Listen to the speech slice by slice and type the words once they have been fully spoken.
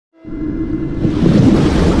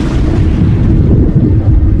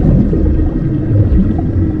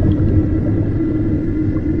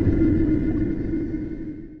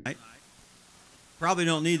Probably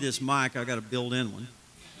don't need this mic. I got a built-in one.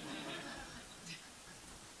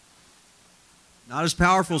 Not as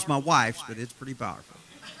powerful as my wife's, but it's pretty powerful.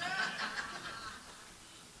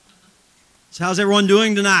 So how's everyone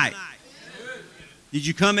doing tonight? Did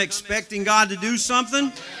you come expecting God to do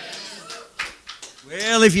something?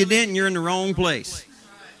 Well, if you didn't, you're in the wrong place.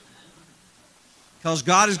 Because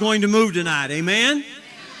God is going to move tonight. Amen?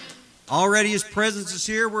 Already His presence is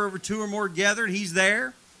here. Wherever two or more gathered, He's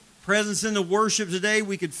there. Presence in the worship today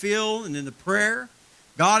we could feel, and in the prayer.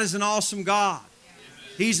 God is an awesome God.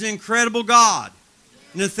 He's an incredible God.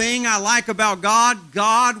 And the thing I like about God,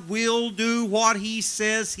 God will do what He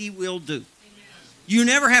says He will do. You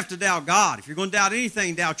never have to doubt God. If you're going to doubt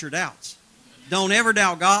anything, doubt your doubts. Don't ever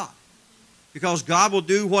doubt God, because God will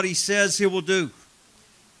do what He says He will do.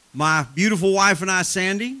 My beautiful wife and I,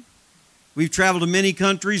 Sandy, we've traveled to many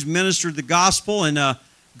countries, ministered the gospel, and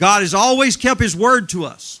God has always kept His word to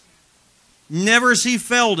us. Never has He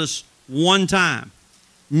failed us one time.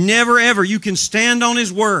 Never, ever. You can stand on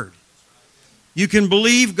His word. You can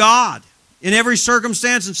believe God in every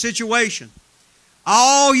circumstance and situation.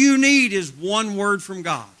 All you need is one word from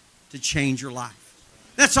God to change your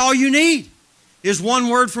life. That's all you need, is one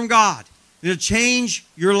word from God. It'll change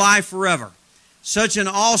your life forever. Such an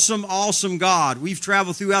awesome, awesome God. We've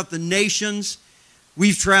traveled throughout the nations.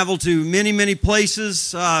 We've traveled to many, many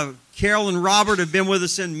places. Carol and Robert have been with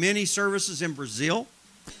us in many services in Brazil.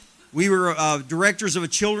 We were directors of a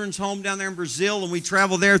children's home down there in Brazil, and we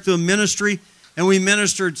traveled there through a ministry, and we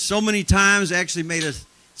ministered so many times. Actually made a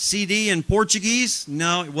CD in Portuguese.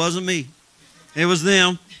 No, it wasn't me. It was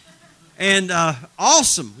them. And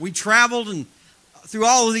awesome. We traveled and through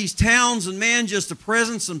all of these towns, and man, just the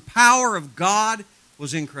presence and power of God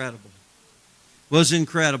was incredible. Was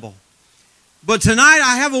incredible. But tonight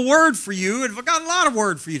I have a word for you, and I've got a lot of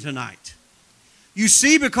word for you tonight. You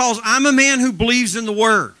see, because I'm a man who believes in the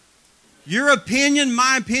Word. Your opinion,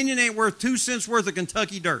 my opinion, ain't worth 2 cents worth of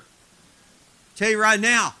Kentucky dirt. I'll tell you right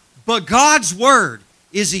now. But God's Word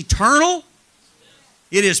is eternal,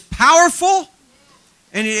 it is powerful,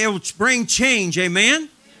 and it will bring change. Amen?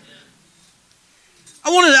 I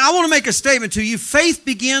want to make a statement to you. Faith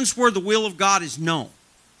begins where the will of God is known.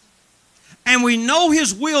 And we know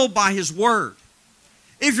His will by His Word.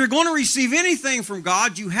 If you're going to receive anything from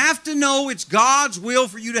God, you have to know it's God's will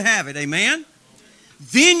for you to have it. Amen?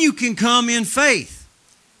 Then you can come in faith.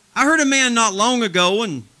 I heard a man not long ago,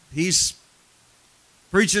 and he's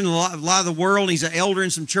preaching a lot of the world, and he's an elder in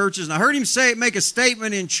some churches, and I heard him make a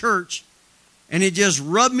statement in church, and it just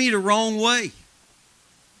rubbed me the wrong way.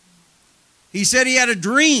 He said he had a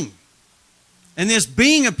dream, and this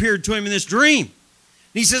being appeared to him in this dream.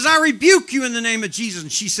 And he says, I rebuke you in the name of Jesus.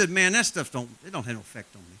 And she said, man, that stuff don't have no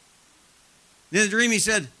effect on me. Then in the dream he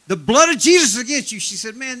said, the blood of Jesus is against you. She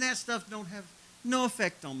said, man, that stuff don't have no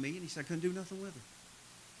effect on me. And he said, I couldn't do nothing with it.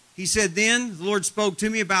 He said, then the Lord spoke to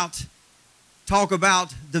me talk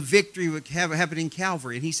about the victory that happened in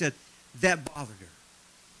Calvary. And he said, that bothered her.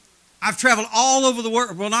 I've traveled all over the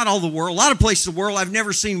world. Well, not all the world. A lot of places in the world. I've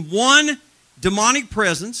never seen one demonic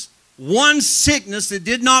presence, one sickness that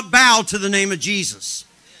did not bow to the name of Jesus.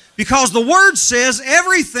 Because the Word says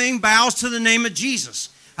everything bows to the name of Jesus.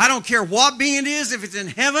 I don't care what being it is, if it's in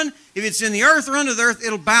heaven, if it's in the earth or under the earth,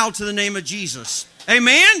 it'll bow to the name of Jesus.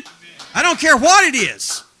 Amen? I don't care what it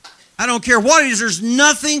is. I don't care what it is. There's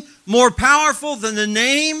nothing more powerful than the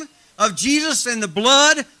name of Jesus and the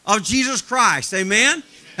blood of Jesus Christ. Amen?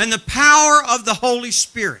 And the power of the Holy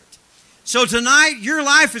Spirit. So tonight, your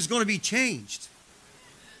life is going to be changed.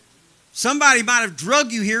 Somebody might have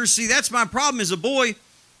drugged you here. See, that's my problem. As a boy,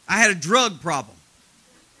 I had a drug problem.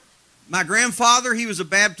 My grandfather, he was a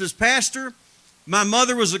Baptist pastor. My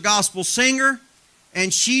mother was a gospel singer.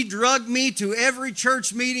 And she drugged me to every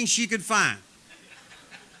church meeting she could find.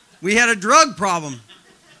 We had a drug problem.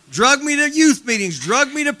 Drugged me to youth meetings.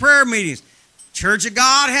 Drugged me to prayer meetings. Church of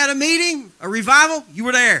God had a meeting, a revival, you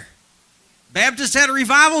were there. Baptist had a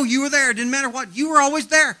revival, you were there. It didn't matter what, you were always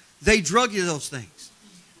there. They drug you to those things.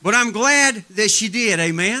 But I'm glad that she did,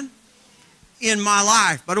 amen, in my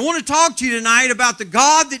life. But I want to talk to you tonight about the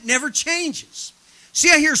God that never changes. See,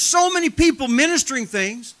 I hear so many people ministering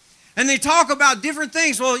things, and they talk about different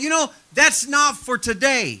things. Well, you know, that's not for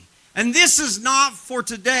today. And this is not for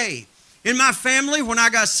today. In my family, when I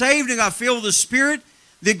got saved and got filled with the Spirit,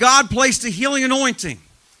 that God placed a healing anointing.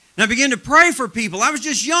 And I began to pray for people. I was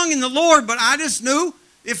just young in the Lord, but I just knew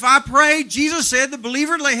if I prayed, Jesus said, the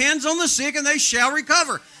believer lay hands on the sick and they shall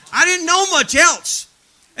recover. I didn't know much else.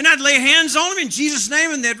 And I'd lay hands on them in Jesus'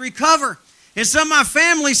 name and they'd recover. And some of my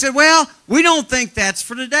family said, well, we don't think that's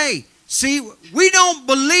for today. See, we don't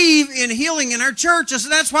believe in healing in our church. I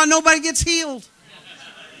said, that's why nobody gets healed.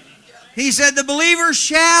 He said, the believer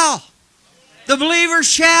shall. The believer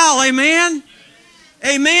shall. Amen?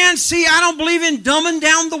 Amen. See, I don't believe in dumbing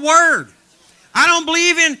down the word. I don't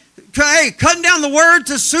believe in cutting down the word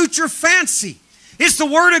to suit your fancy. It's the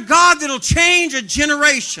word of God that'll change a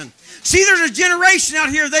generation. See, there's a generation out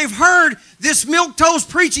here, they've heard this milquetoast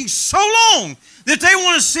preaching so long that they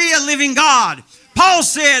want to see a living God. Paul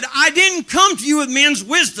said, I didn't come to you with men's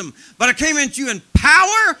wisdom, but I came into you in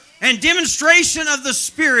power and demonstration of the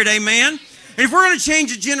Spirit. Amen? And if we're going to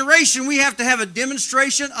change a generation, we have to have a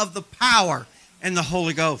demonstration of the power and the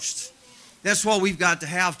Holy Ghost. That's what we've got to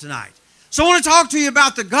have tonight. So I want to talk to you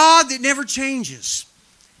about the God that never changes.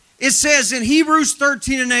 It says in Hebrews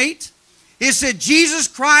 13:8, it said, Jesus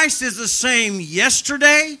Christ is the same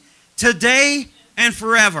yesterday, today, and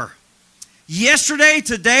forever. Yesterday,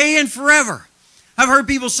 today, and forever. I've heard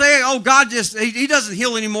people say, oh, God He doesn't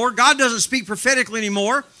heal anymore. God doesn't speak prophetically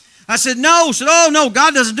anymore. I said, no. I said, oh, no,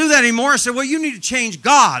 God doesn't do that anymore. I said, well, you need to change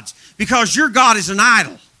gods because your God is an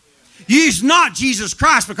idol. He's not Jesus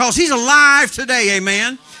Christ because He's alive today,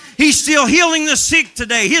 amen? He's still healing the sick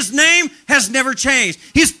today. His name has never changed.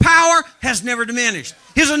 His power has never diminished.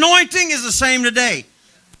 His anointing is the same today.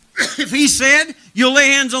 If He said, you'll lay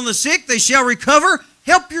hands on the sick, they shall recover,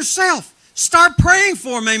 help yourself. Start praying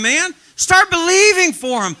for them, amen? Start believing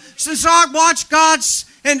for them. Since I watch God's,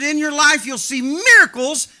 and in your life you'll see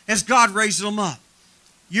miracles as God raises them up.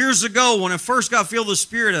 Years ago, when I first got filled with the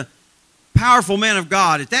Spirit, a powerful man of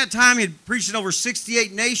God. At that time, he had preached in over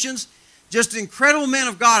 68 nations. Just an incredible man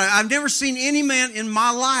of God. I've never seen any man in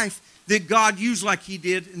my life that God used like he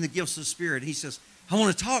did in the gifts of the Spirit. He says, I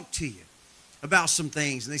want to talk to you about some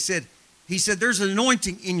things. And he said, there's an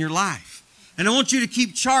anointing in your life. And I want you to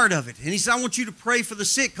keep chart of it. And he said, I want you to pray for the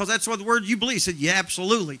sick because that's what the word you believe. He said, yeah,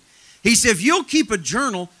 absolutely. He said, if you'll keep a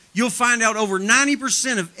journal, you'll find out over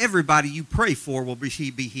 90% of everybody you pray for will be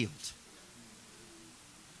healed.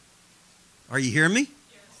 Are you hearing me?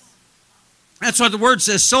 Yes. That's what the word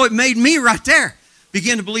says. So it made me right there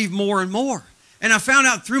begin to believe more and more. And I found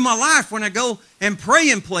out through my life when I go and pray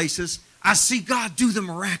in places, I see God do the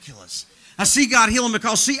miraculous. I see God heal them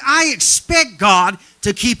because, see, I expect God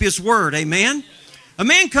to keep His word. Amen? A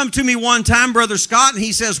man come to me one time, Brother Scott, and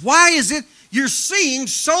he says, why is it you're seeing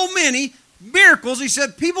so many miracles? He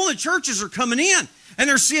said, people in the churches are coming in, and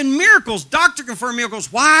they're seeing miracles, doctor-confirmed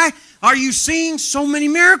miracles. Why are you seeing so many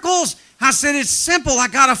miracles? I said, it's simple. I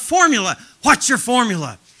got a formula. What's your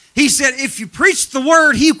formula? He said, if you preach the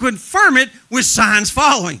word, He confirm it with signs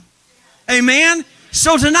following. Amen?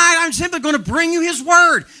 So tonight, I'm simply going to bring you His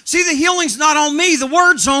word. See, the healing's not on me. The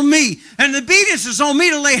word's on me. And the obedience is on me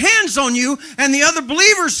to lay hands on you and the other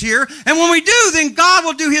believers here. And when we do, then God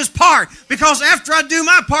will do His part. Because after I do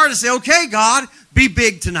my part, I say, okay, God, be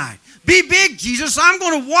big tonight. Be big, Jesus. I'm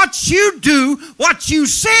going to watch you do what you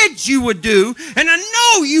said you would do. And I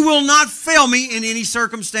know you will not fail me in any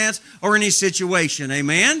circumstance or any situation.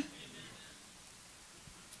 Amen?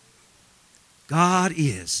 God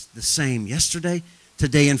is the same yesterday,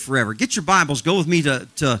 today, and forever. Get your Bibles. Go with me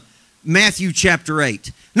to Matthew chapter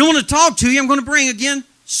 8. And I want to talk to you. I'm going to bring again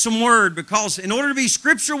some word because in order to be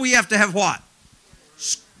scriptural, we have to have what?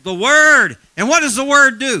 The word. And what does the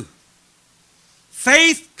word do?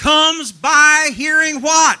 Faith comes by hearing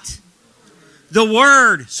what? The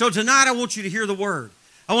word. So tonight I want you to hear the word.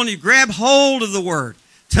 I want you to grab hold of the word.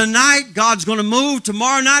 Tonight, God's going to move.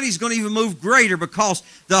 Tomorrow night, He's going to even move greater because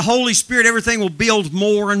the Holy Spirit, everything will build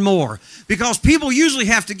more and more. Because people usually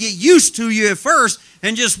have to get used to you at first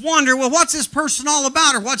and just wonder, well, what's this person all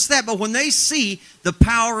about or what's that? But when they see the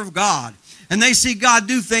power of God and they see God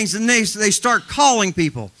do things and they start calling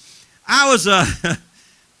people. I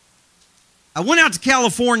went out to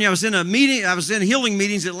California. I was in a meeting. I was in healing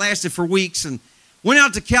meetings that lasted for weeks and went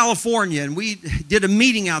out to California and we did a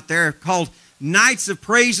meeting out there called Nights of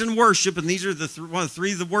Praise and Worship, and these are one of the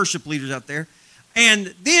three of the worship leaders out there.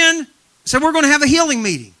 And then said we're going to have a healing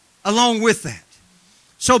meeting along with that.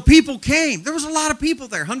 So people came. There was a lot of people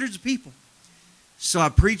there, hundreds of people. So I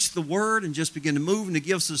preached the word and just began to move, and the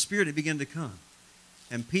gifts of the Spirit had begun to come.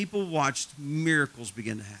 And people watched miracles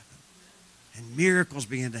begin to happen. And miracles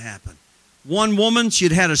began to happen. One woman, she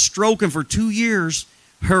had had a stroke, and for 2 years,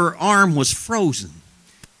 her arm was frozen.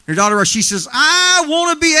 Her daughter, she says, I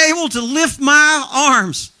want to be able to lift my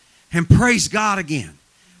arms and praise God again.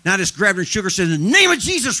 Now I just grabbed her and shook her and said, in the name of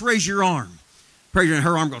Jesus, raise your arm. Praise her, and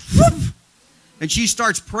her arm goes, whoop, and she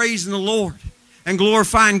starts praising the Lord. and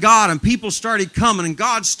glorifying God, and people started coming, and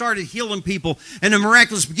God started healing people, and the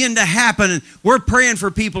miraculous began to happen, and we're praying for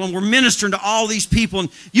people, and we're ministering to all these people, and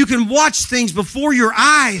you can watch things before your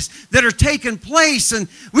eyes that are taking place, and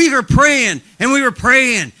we were praying, and we were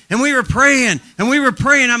praying, and we were praying, and we were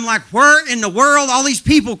praying. I'm like, where in the world all these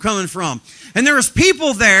people coming from? And there was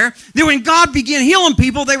people there that when God began healing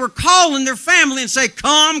people, they were calling their family and say,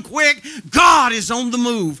 come quick, God is on the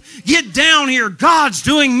move. Get down here, God's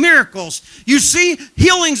doing miracles. You see,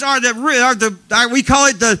 healings are we call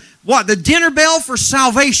it the dinner bell for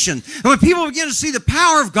salvation. And when people begin to see the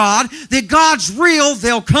power of God, that God's real,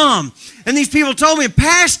 they'll come. And these people told me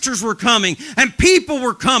pastors were coming and people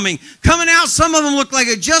were coming out. Some of them looked like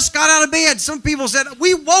they just got out of bed. Some people said,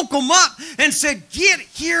 we woke them up and said, get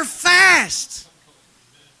here fast.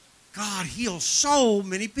 God healed so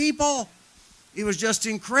many people. It was just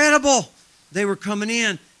incredible. They were coming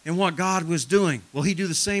in and what God was doing. Will He do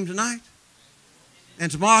the same tonight?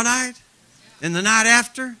 And tomorrow night? And the night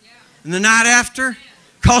after? And the night after?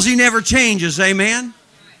 Because He never changes, amen?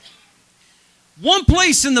 One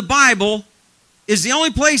place in the Bible is the only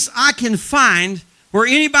place I can find where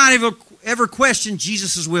anybody ever questioned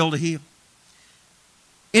Jesus' will to heal.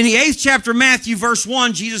 In the 8th chapter of Matthew, verse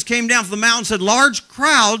 1, Jesus came down from the mountain and said, large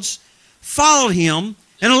crowds followed Him,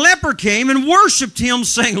 and a leper came and worshiped Him,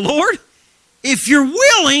 saying, Lord, if you're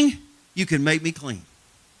willing, you can make me clean.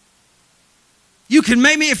 You can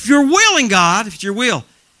make me, if you're willing, God, if you're will.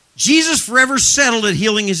 Jesus forever settled that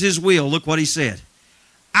healing is His will. Look what He said.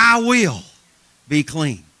 I will be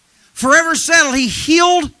clean. Forever settled. He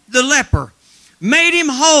healed the leper, made him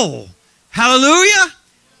whole. Hallelujah.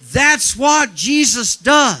 That's what Jesus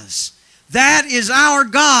does. That is our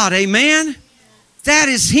God. Amen. That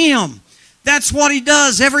is Him. That's what He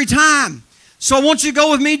does every time. So I want you to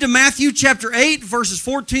go with me to Matthew chapter 8, verses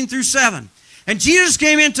 14 through 7. And Jesus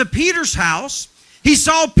came into Peter's house. He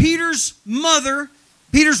saw Peter's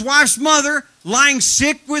wife's mother, lying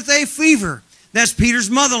sick with a fever. That's Peter's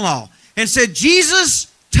mother-in-law. And said,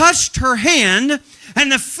 Jesus touched her hand,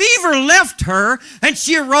 and the fever left her, and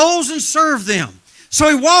she arose and served them. So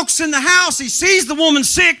He walks in the house. He sees the woman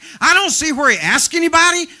sick. I don't see where He asked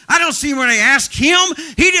anybody. I don't see where they asked Him.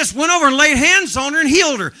 He just went over and laid hands on her and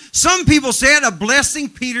healed her. Some people said a blessing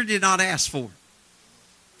Peter did not ask for,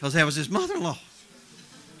 because that was his mother-in-law.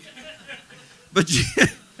 But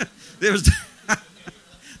there was,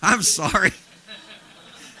 I'm sorry.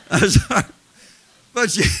 I'm sorry. But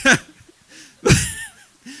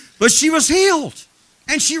she was healed.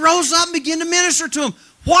 And she rose up and began to minister to him.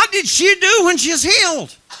 What did she do when she was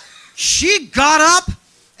healed? She got up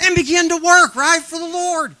and began to work right for the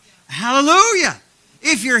Lord. Hallelujah.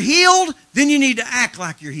 If you're healed, then you need to act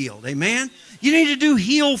like you're healed. Amen. You need to do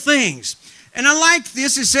heal things. And I like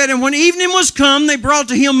this. It said, and when evening was come, they brought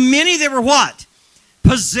to Him many that were what?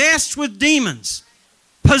 Possessed with demons.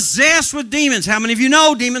 Possessed with demons. How many of you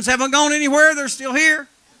know demons haven't gone anywhere? They're still here.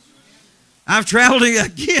 I've traveled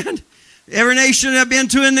again every nation I've been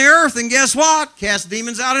to in the earth, and guess what? Cast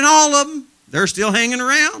demons out in all of them. They're still hanging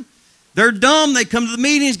around. They're dumb. They come to the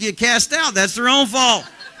meetings, get cast out. That's their own fault.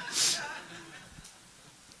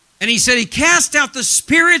 And He said He cast out the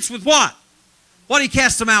spirits with what? What did He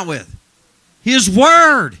cast them out with? His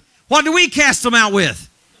Word. What do we cast them out with?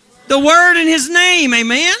 The Word in His name.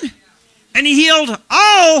 Amen? And He healed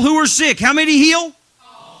all who were sick. How many did He heal?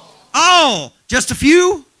 All. Just a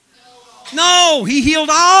few? No, He healed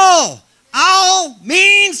all. All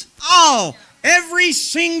means all. Every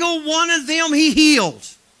single one of them He healed.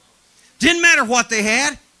 Didn't matter what they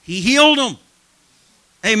had. He healed them.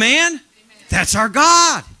 Amen? That's our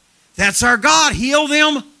God. That's our God. Heal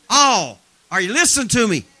them all. Are you listening to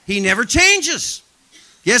me? He never changes.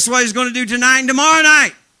 Guess what He's going to do tonight and tomorrow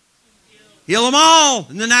night? Heal them all.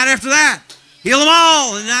 And the night after that. Heal them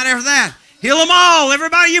all. And the night after that. Heal them all.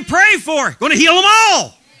 Everybody you pray for, going to heal them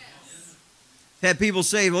all. Had people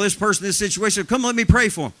say, well, this person, this situation, come let me pray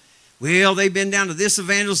for them. Well, they've been down to this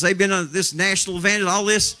evangelist, they've been on this national evangelist, all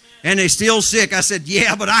this, and they're still sick. I said,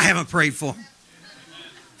 yeah, but I haven't prayed for them.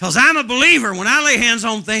 Because I'm a believer. When I lay hands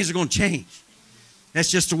on things, they're going to change. That's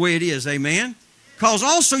just the way it is, amen? Because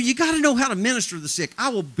also, you got to know how to minister to the sick. I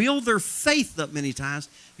will build their faith up many times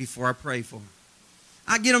before I pray for them.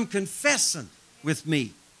 I get them confessing with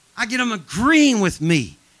me. I get them agreeing with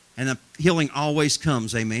me. And the healing always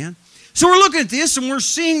comes, amen? So we're looking at this, and we're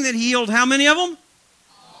seeing that He healed how many of them?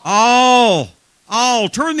 All.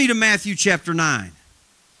 Turn with me to Matthew chapter 9.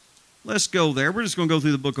 Let's go there. We're just going to go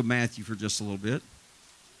through the book of Matthew for just a little bit.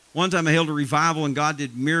 One time I held a revival, and God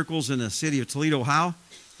did miracles in the city of Toledo, Ohio.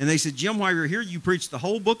 And they said, Jim, while you're here, you preached the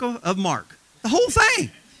whole book of Mark. The whole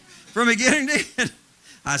thing. From beginning to end.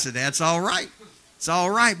 I said, that's all right. It's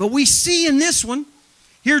all right. But we see in this one,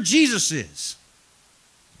 here Jesus is.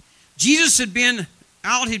 Jesus had been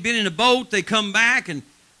out, he'd been in a boat, they come back, and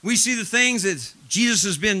we see the things that Jesus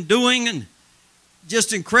has been doing, and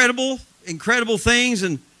just incredible things.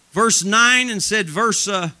 And verse 9 and said,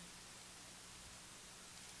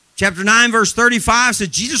 chapter 9, verse 35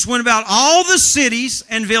 said, Jesus went about all the cities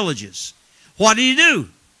and villages. What did he do?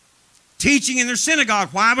 Teaching in their synagogue.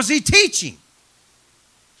 Why was he teaching?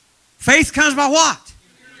 Faith comes by what?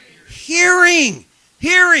 Hearing.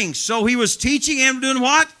 Hearing. So he was teaching and doing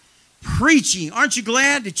what? Preaching. Aren't you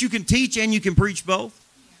glad that you can teach and you can preach both?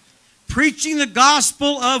 Preaching the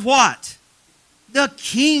gospel of what? The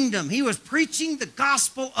kingdom. He was preaching the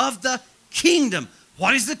gospel of the kingdom.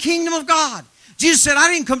 What is the kingdom of God? Jesus said,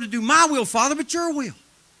 I didn't come to do my will, Father, but your will.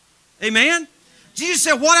 Amen? Jesus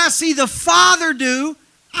said, what I see the Father do,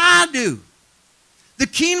 I do. The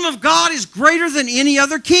kingdom of God is greater than any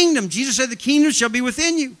other kingdom. Jesus said, the kingdom shall be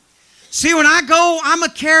within you. See, when I go, I'm a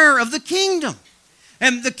carrier of the kingdom.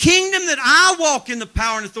 And the kingdom that I walk in the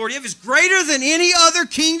power and authority of is greater than any other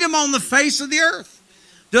kingdom on the face of the earth.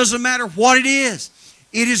 Doesn't matter what it is.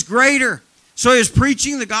 It is greater. So he was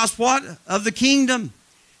preaching the gospel of the kingdom.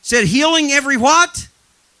 Said healing every what?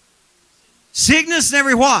 Sickness and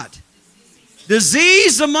every what?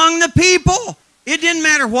 Disease among the people. It didn't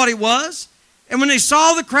matter what it was. And when they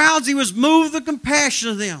saw the crowds, he was moved with compassion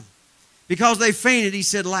of them. Because they fainted, he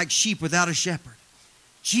said, like sheep without a shepherd.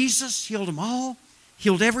 Jesus healed them all.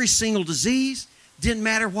 Healed every single disease. Didn't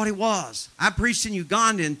matter what it was. I preached in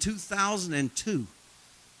Uganda in 2002. And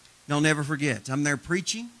I'll never forget. I'm there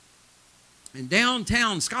preaching. And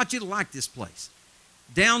downtown, Scott, you'd like this place.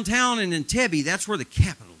 Downtown in Entebbe, that's where the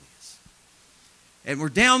capital is. And we're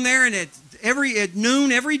down there, and at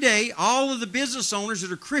noon every day, all of the business owners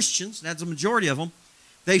that are Christians, that's the majority of them,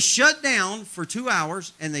 they shut down for 2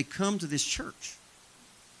 hours, and they come to this church.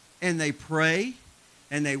 And they pray,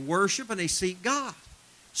 and they worship, and they seek God.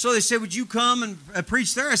 So they said, would you come and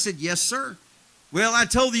preach there? I said, yes, sir. Well, I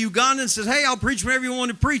told the Ugandans, says, hey, I'll preach whenever you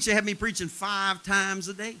want to preach. They had me preaching 5 times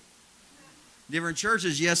a day. Different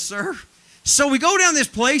churches, yes, sir. So we go down this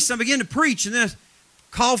place, and I begin to preach, and then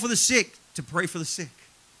call for the sick, to pray for the sick.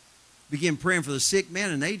 Begin praying for the sick,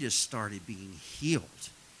 man, and they just started being healed.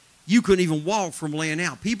 You couldn't even walk from laying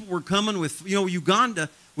out. People were coming with, Uganda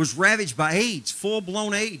was ravaged by AIDS,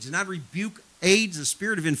 full-blown AIDS, and I'd rebuke AIDS, the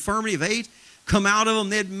spirit of infirmity of AIDS, come out of them.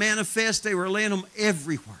 They'd manifest. They were laying them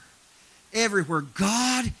everywhere. Everywhere.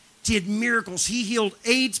 God did miracles. He healed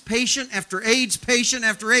AIDS patient after AIDS patient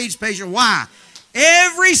after AIDS patient. Why?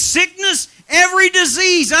 Every sickness, every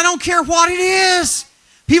disease, I don't care what it is.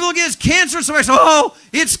 People get cancer, somebody says, oh,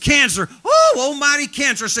 it's cancer. Oh, almighty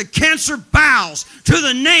cancer. I said, cancer bows to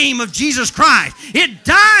the name of Jesus Christ. It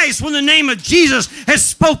dies when the name of Jesus has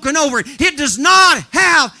spoken over it. It does not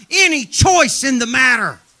have any choice in the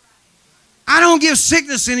matter. I don't give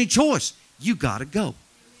sickness any choice. You got to go.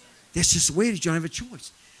 That's just the way it is. You don't have a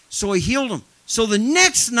choice. So he healed them. So the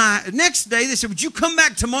next day, they said, would you come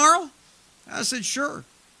back tomorrow? I said, sure.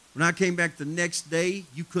 When I came back the next day,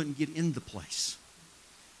 you couldn't get in the place.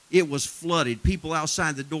 It was flooded. People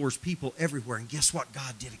outside the doors, people everywhere. And guess what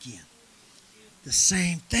God did again? The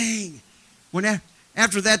same thing.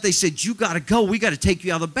 After that, they said, you got to go. We got to take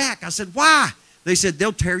you out of the back. I said, why? They said,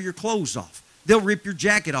 they'll tear your clothes off. They'll rip your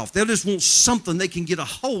jacket off. They'll just want something they can get a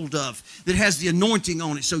hold of that has the anointing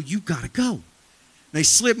on it. So you got to go. They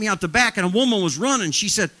slipped me out the back, and a woman was running. She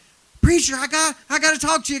said, preacher, I got to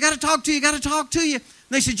talk to you. I got to talk to you. I got to talk to you. And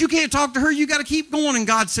they said, you can't talk to her. You got to keep going. And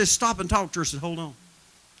God says, stop and talk to her. I said, hold on.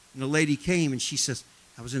 And the lady came, and she says,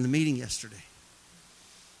 I was in the meeting yesterday.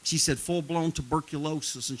 She said, full-blown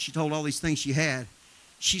tuberculosis, and she told all these things she had.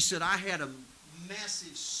 She said, I had a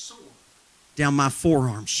massive sore down my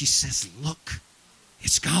forearm. She says, look,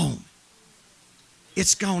 it's gone.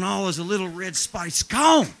 It's gone. All as a little red spot. It's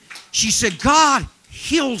gone. She said, God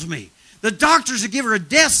healed me. The doctors would give her a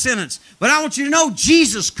death sentence. But I want you to know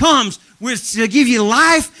Jesus comes to give you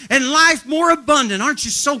life and life more abundant. Aren't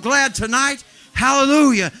you so glad tonight?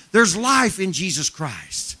 Hallelujah. There's life in Jesus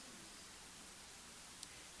Christ.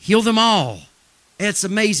 Heal them all. It's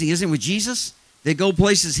amazing, isn't it? With Jesus, they go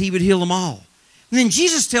places, he would heal them all. And then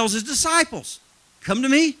Jesus tells his disciples, come to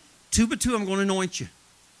me, 2 by 2, I'm going to anoint you.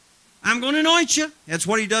 I'm going to anoint you. That's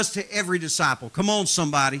what he does to every disciple. Come on,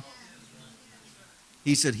 somebody.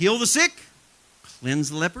 He said, heal the sick, cleanse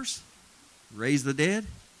the lepers, raise the dead,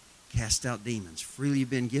 cast out demons. Freely you've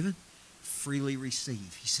been given, freely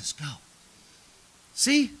receive. He says, go.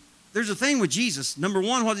 See, there's a thing with Jesus. Number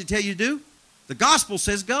one, what did he tell you to do? The gospel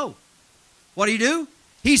says go. What do you do?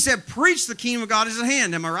 He said, preach the kingdom of God is at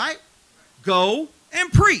hand. Am I right? Go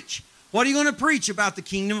and preach. What are you going to preach about the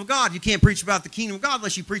kingdom of God? You can't preach about the kingdom of God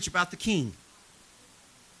unless you preach about the king.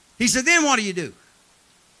 He said, then what do?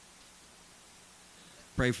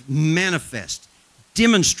 Pray for, manifest,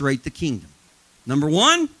 demonstrate the kingdom. Number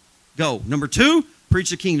 1, go. Number 2, preach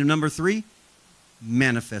the kingdom. Number 3,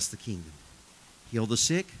 manifest the kingdom. Heal the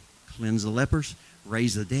sick, cleanse the lepers,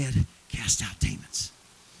 raise the dead, cast out demons.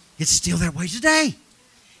 It's still that way today.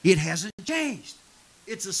 It hasn't changed.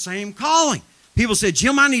 It's the same calling. People said,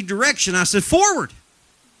 Jim, I need direction. I said, forward.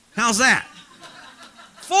 How's that?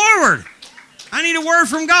 Forward. I need a word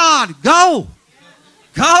from God. Go.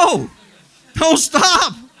 Go. Don't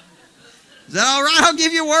stop. Is that all right? I'll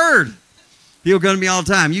give you a word. People come to me all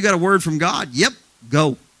the time. You got a word from God? Yep.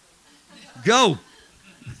 Go. Go.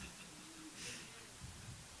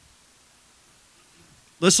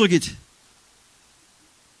 Let's look at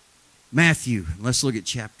Matthew. Let's look at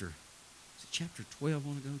chapter 12 I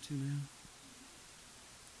want to go to now?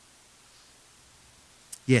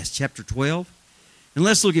 Yes, chapter 12. And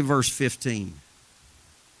let's look at verse 15. It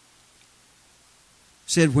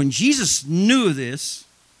said, when Jesus knew of this,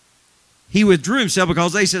 he withdrew himself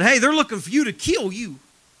because they said, hey, they're looking for you to kill you.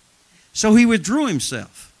 So he withdrew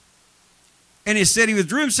himself. And it said he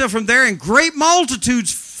withdrew himself from there, and great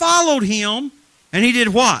multitudes followed him. And he did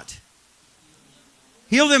what?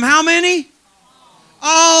 Healed them how many?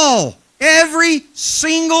 All. Every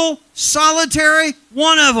single solitary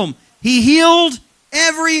one of them. He healed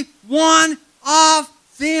every one of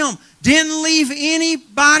them. Didn't leave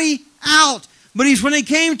anybody out. But when they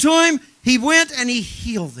came to him, he went and he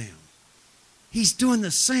healed them. He's doing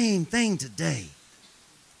the same thing today.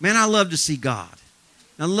 Man, I love to see God.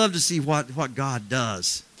 I love to see what God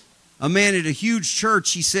does. A man at a huge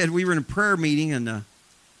church, he said, we were in a prayer meeting, and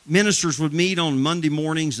ministers would meet on Monday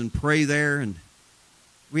mornings and pray there. And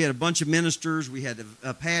we had a bunch of ministers. We had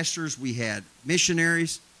pastors. We had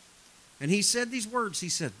missionaries. And he said these words. He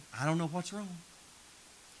said, I don't know what's wrong.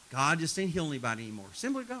 God just ain't healing anybody anymore.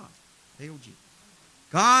 Simply God healed you.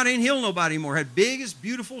 God ain't healing nobody anymore. Had biggest,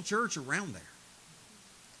 beautiful church around there.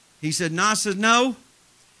 He said, no. I said, no.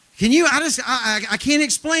 Can you, I can't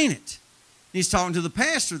explain it. And he's talking to the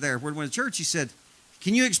pastor there where we went to church. He said,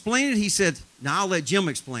 can you explain it? He said, no, I'll let Jim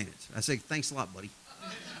explain it. I said, thanks a lot, buddy.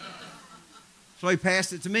 So he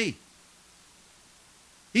passed it to me.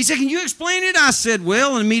 He said, can you explain it? I said,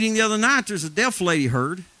 well, in a meeting the other night, there's a deaf lady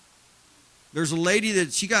heard. There's a lady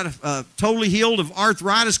that she got totally healed of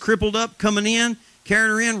arthritis, crippled up, coming in,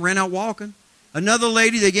 carrying her in, ran out walking. Another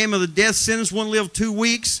lady, they gave her the death sentence, wouldn't live 2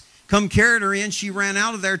 weeks, come carried her in. She ran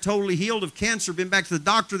out of there totally healed of cancer, been back to the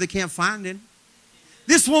doctor, they can't find it.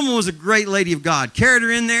 This woman was a great lady of God. Carried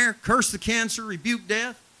her in there, cursed the cancer, rebuked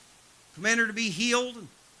death, commanded her to be healed.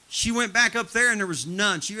 She went back up there and there was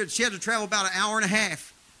none. She had to travel about an hour and a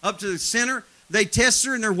half up to the center. They tested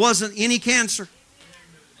her and there wasn't any cancer.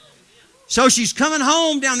 So she's coming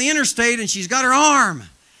home down the interstate and she's got her arm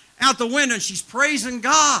out the window and she's praising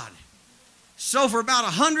God. So for about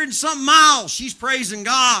 100-something miles, she's praising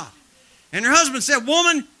God. And her husband said,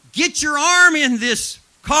 woman, get your arm in this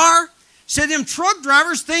car. Said, them truck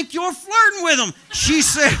drivers think you're flirting with them. She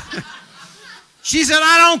said,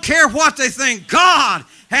 I don't care what they think. God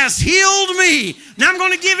has healed me. Now I'm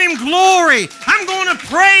going to give him glory. I'm going to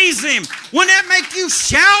praise him. Wouldn't that make you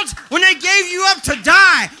shout? When they gave you up to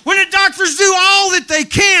die, when the doctors do all that they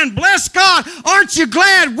can, bless God, aren't you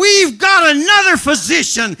glad we've got another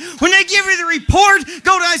physician? When they give you the report,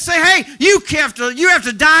 go to say, hey, you have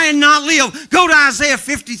to die and not live. Go to Isaiah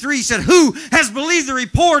 53. He said, who has believed the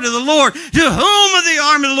report of the Lord? To whom of the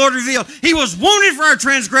arm of the Lord revealed? He was wounded for our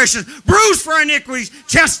transgressions, bruised for our iniquities,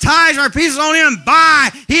 chastised our peace on him. By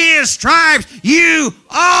his stripes you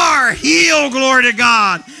are healed, glory to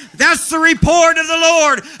God. That's the report of the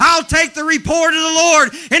Lord. I'll take the report of the Lord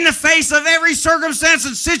in the face of every circumstance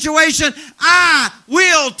and situation. I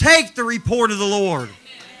will take the report of the Lord.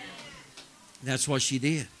 That's what she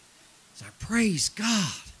did. So I praise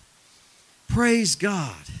God. Praise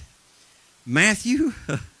God. Matthew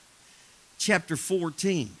chapter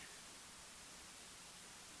 14.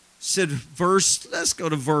 Said let's go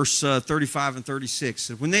to verse 35 and 36.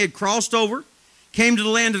 When they had crossed over, came to the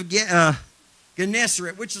land of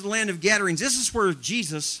Gennesaret, which is the land of Gadarenes. This is where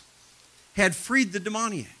Jesus had freed the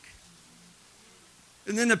demoniac.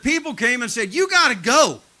 And then the people came and said, you got to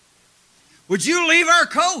go. Would you leave our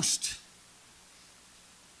coast?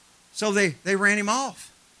 So they ran him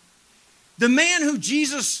off. The man who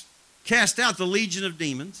Jesus cast out the legion of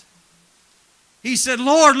demons, he said,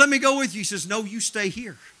 Lord, let me go with you. He says, no, you stay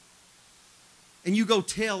here. And you go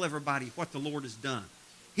tell everybody what the Lord has done.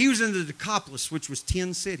 He was in the Decapolis, which was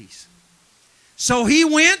 10 cities. So he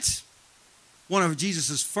went, one of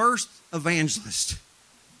Jesus' first evangelist,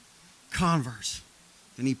 converts.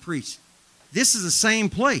 And he preached. This is the same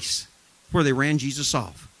place where they ran Jesus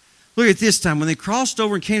off. Look at this time. When they crossed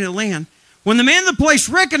over and came to the land, when the man of the place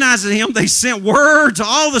recognized him, they sent word to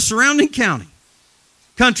all the surrounding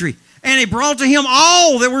country. And they brought to him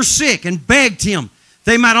all that were sick and begged him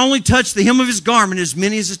they might only touch the hem of his garment. As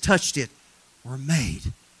many as had touched it were made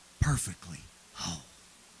perfectly whole.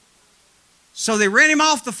 So they ran him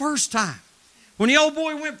off the first time. When the old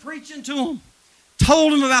boy went preaching to him,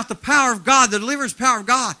 told him about the power of God, the deliverance power of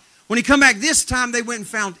God. When he come back this time, they went and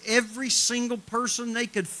found every single person they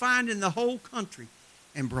could find in the whole country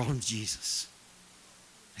and brought him Jesus.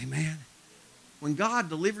 Amen. When God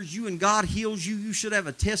delivers you and God heals you, you should have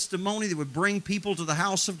a testimony that would bring people to the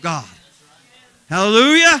house of God.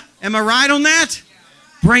 Hallelujah. Am I right on that?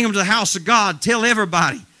 Bring them to the house of God. Tell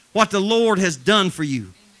everybody what the Lord has done for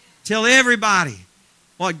you. Tell everybody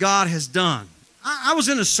what God has done. I was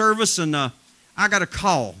in a service and I got a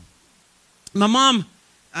call. My mom,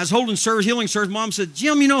 I was holding service, healing service. Mom said,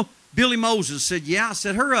 Jim, you know, Billy Moses. Said, yeah. I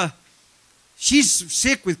said, she's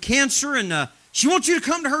sick with cancer and she wants you to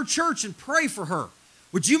come to her church and pray for her.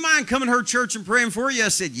 Would you mind coming to her church and praying for you? I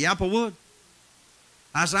said, yep, I would.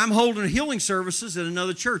 I said, I'm holding healing services at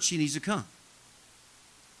another church. She needs to come.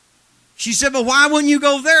 She said, but why wouldn't you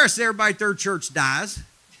go there? I said, everybody at their church dies.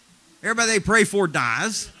 Everybody they pray for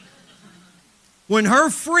dies. When her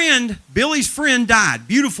friend, Billy's friend, died,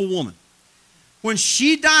 beautiful woman. When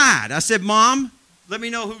she died, I said, Mom, let me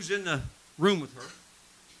know who's in the room with her.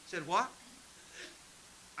 Said, what?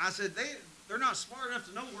 I said, they're not smart enough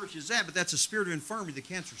to know where she's at, but that's a spirit of infirmity, the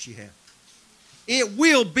cancer she had. It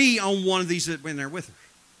will be on one of these that went there with her.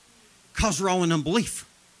 Because they're all in unbelief.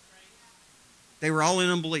 They were all in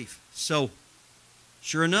unbelief. So,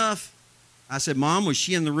 sure enough, I said, Mom, was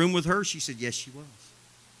she in the room with her? She said, yes, she was.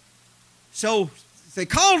 So, they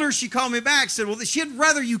called her. She called me back. Said, well, she'd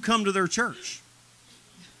rather you come to their church.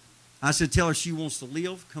 I said, tell her she wants to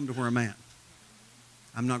live. Come to where I'm at.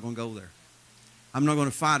 I'm not going to go there. I'm not going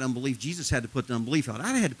to fight unbelief. Jesus had to put the unbelief out. I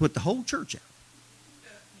had to put the whole church out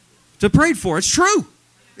to pray for. It's true.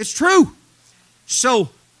 It's true. So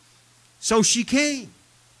she came.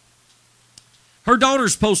 Her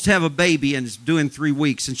daughter's supposed to have a baby and it's due in 3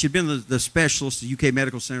 weeks. And she'd been the specialist at the UK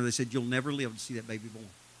Medical Center. They said, you'll never live to see that baby born.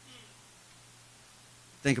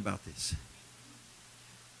 Think about this.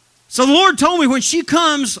 So the Lord told me when she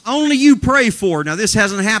comes, only you pray for her. Now this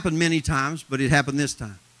hasn't happened many times, but it happened this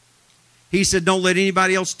time. He said, don't let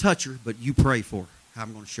anybody else touch her, but you pray for her.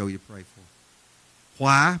 I'm going to show you to pray for her.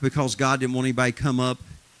 Why? Because God didn't want anybody to come up.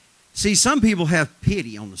 See, some people have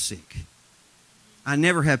pity on the sick. I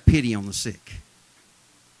never have pity on the sick.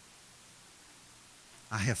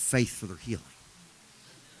 I have faith for their healing.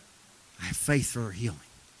 I have faith for their healing.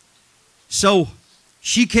 So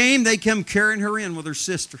she came, they come carrying her in with her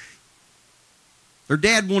sister. Their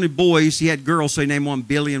dad wanted boys. He had girls, so he named one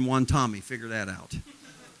Billy and one Tommy. Figure that out.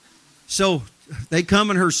 So they come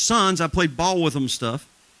and her sons, I played ball with them and stuff.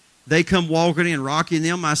 They come walking in, rocking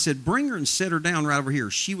them. I said, bring her and set her down right over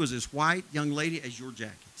here. She was as white, young lady, as your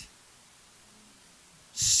jacket.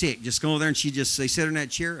 Sick. Just go over there and they set her in that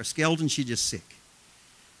chair, a skeleton, she's just sick.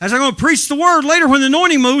 As I'm going to preach the word later, when the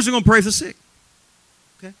anointing moves, I'm going to pray for the sick.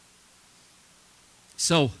 Okay?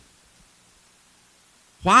 So,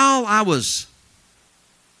 while I was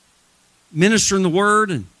ministering the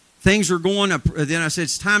word and things were going, then I said,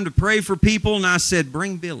 it's time to pray for people. And I said,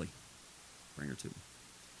 bring Billy. Bring her to me.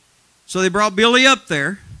 So they brought Billy up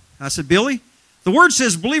there. I said, Billy, the word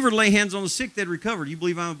says, believer lay hands on the sick, they'd recover. Do you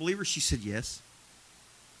believe I'm a believer? She said, yes.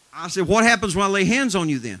 I said, what happens when I lay hands on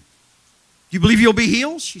you then? Do you believe you'll be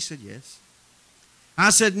healed? She said, yes. I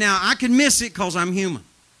said, now, I can miss it because I'm human.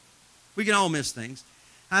 We can all miss things.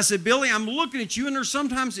 I said, Billy, I'm looking at you, and there's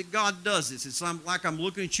sometimes that God does this. It's like I'm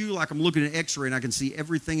looking at you, like I'm looking at an x-ray, and I can see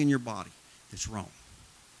everything in your body that's wrong.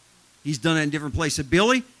 He's done that in different places. I said,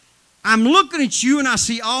 Billy, I'm looking at you, and I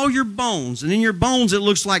see all your bones, and in your bones, it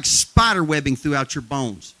looks like spider webbing throughout your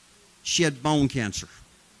bones. She had bone cancer.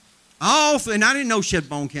 And I didn't know she had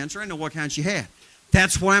bone cancer. I didn't know what kind she had.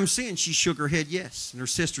 That's what I'm seeing. She shook her head yes, and her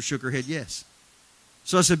sister shook her head yes.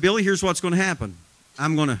 So I said, Billy, here's what's going to happen.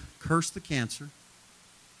 I'm going to curse the cancer.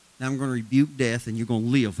 Now I'm going to rebuke death, and you're going to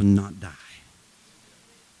live and not die.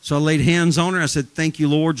 So I laid hands on her. I said, thank you,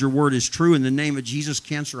 Lord. Your word is true. In the name of Jesus,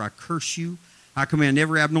 cancer, I curse you. I command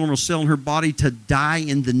every abnormal cell in her body to die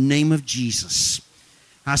in the name of Jesus.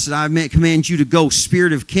 I said, I command you to go.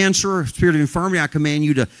 Spirit of cancer, spirit of infirmity, I command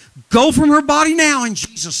you to go from her body now in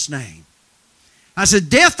Jesus' name. I said,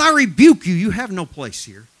 death, I rebuke you. You have no place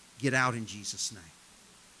here. Get out in Jesus' name.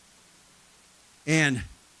 And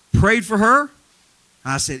prayed for her.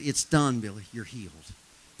 I said, it's done, Billy. You're healed.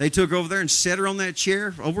 They took her over there and set her on that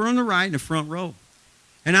chair over on the right in the front row.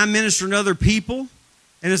 And I ministered to other people.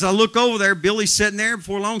 And as I look over there, Billy's sitting there.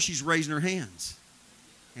 Before long, she's raising her hands.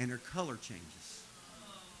 And her color changes.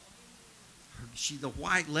 The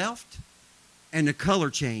white left and the color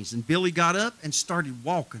changed. And Billy got up and started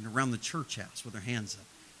walking around the church house with her hands up,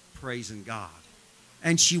 praising God.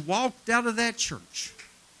 And she walked out of that church.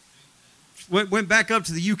 Went back up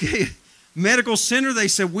to the UK Medical Center. They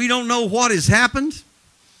said, we don't know what has happened.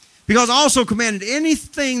 Because I also commanded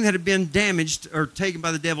anything that had been damaged or taken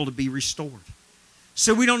by the devil to be restored.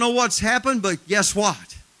 So we don't know what's happened, but guess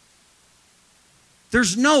what?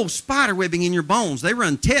 There's no spider webbing in your bones. They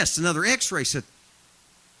run tests, another x-ray said,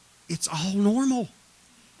 it's all normal.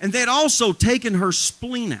 And they'd also taken her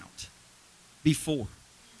spleen out before.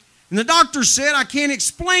 And the doctor said, I can't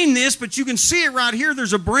explain this, but you can see it right here.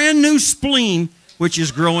 There's a brand new spleen which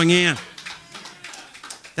is growing in.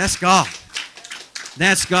 That's God.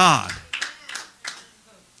 That's God.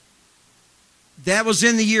 That was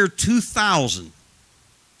in the year 2000.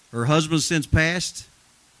 Her husband since passed.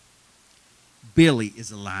 Billy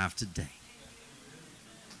is alive today.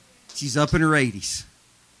 She's up in her 80s.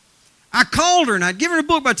 I called her and I'd given her a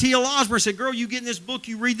book by T.L. Osborne. I said, girl, you get in this book,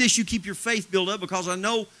 you read this, you keep your faith built up, because I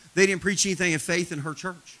know they didn't preach anything of faith in her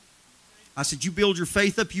church. I said, you build your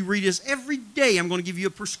faith up, you read this every day. I'm going to give you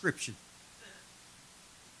a prescription.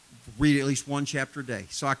 Read at least one chapter a day.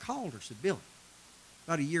 So I called her, said, Billy,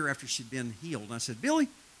 about a year after she'd been healed. And I said, Billy,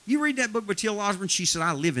 you read that book by T.L. Osborne? She said,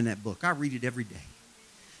 I live in that book. I read it every day.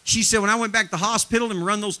 She said, when I went back to the hospital and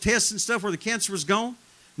run those tests and stuff where the cancer was gone,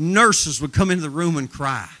 nurses would come into the room and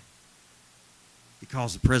cry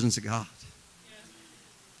because of the presence of God.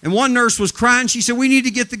 And one nurse was crying. She said, we need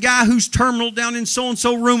to get the guy who's terminal down in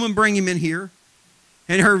so-and-so room and bring him in here.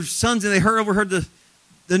 And her sons, they overheard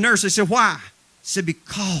the nurse. They said, why? She said,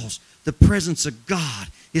 because the presence of God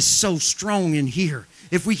is so strong in here.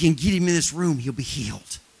 If we can get him in this room, he'll be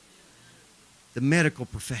healed. The medical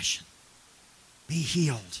profession. Be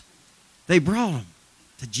healed. They brought him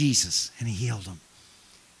to Jesus and he healed them.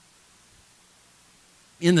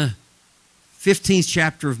 In the 15th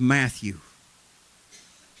chapter of Matthew,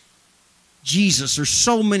 Jesus, there's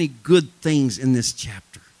so many good things in this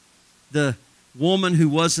chapter. The woman who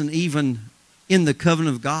wasn't even in the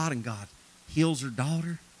covenant of God and God heals her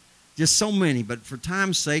daughter. Just so many. But for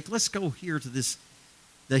time's sake, let's go here to this,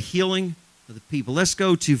 the healing of the people. Let's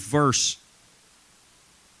go to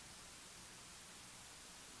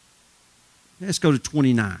let's go to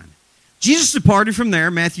 29. Jesus departed from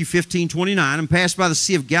there, Matthew 15:29, and passed by the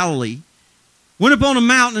Sea of Galilee, went up on a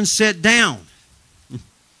mountain and sat down.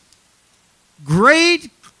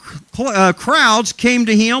 Great crowds came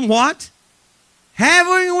to him, what?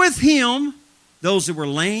 Having with him those that were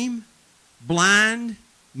lame, blind,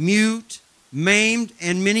 mute, maimed,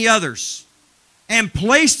 and many others, and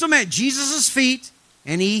placed them at Jesus' feet,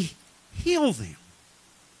 and he healed them.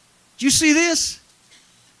 Do you see this?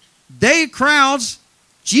 Crowds,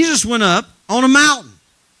 Jesus went up on a mountain.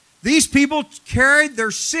 These people carried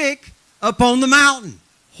their sick up on the mountain.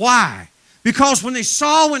 Why? Because when they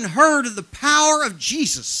saw and heard of the power of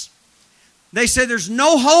Jesus, they said, there's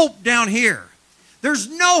no hope down here. There's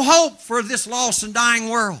no hope for this lost and dying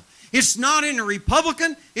world. It's not in a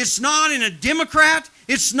Republican. It's not in a Democrat.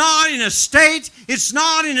 It's not in a state. It's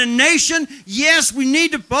not in a nation. Yes, we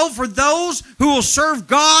need to vote for those who will serve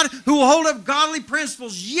God, who will hold up godly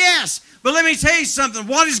principles. Yes. But let me tell you something.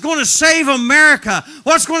 What is going to save America?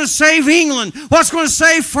 What's going to save England? What's going to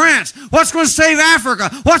save France? What's going to save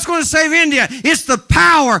Africa? What's going to save India? It's the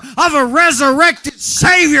power of a resurrected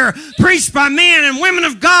Savior preached by men and women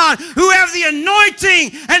of God who have the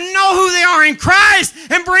anointing and know who they are in Christ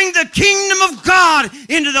and bring the kingdom of God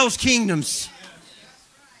into those kingdoms.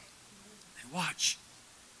 And watch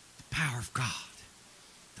the power of God.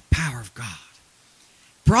 The power of God.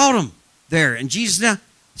 Brought them there. And Jesus now,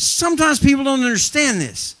 sometimes people don't understand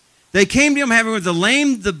this. They came to him having with the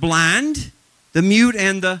lame, the blind, the mute,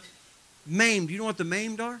 and the maimed. Do you know what the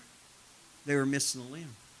maimed are? They were missing a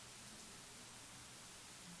limb.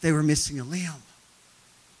 They were missing a limb.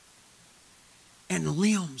 And the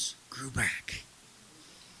limbs grew back.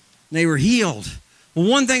 They were healed. Well,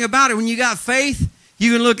 one thing about it, when you got faith,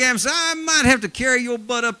 you can look at them and say, I might have to carry your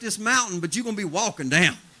butt up this mountain, but you're going to be walking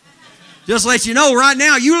down. Just let you know right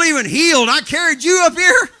now, you're leaving healed. I carried you up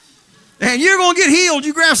here, and you're going to get healed.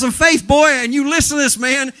 You grab some faith, boy, and you listen to this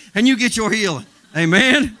man, and you get your healing.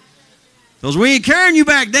 Amen? Because we ain't carrying you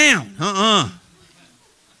back down.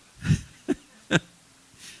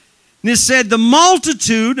 And it said, the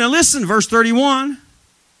multitude, now listen, verse 31.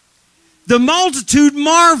 The multitude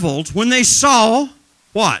marveled when they saw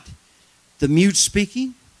What? The mute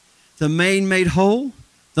speaking, the maid made whole,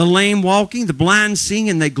 the lame walking, the blind seeing,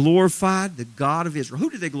 and they glorified the God of Israel. Who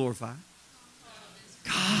did they glorify?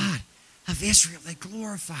 God of Israel. They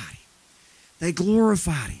glorified Him. They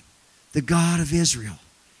glorified Him, the God of Israel.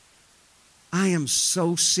 I am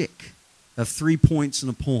so sick of 3 points in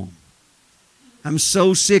a poem. I'm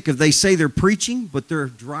so sick of, they say they're preaching, but they're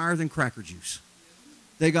drier than cracker juice.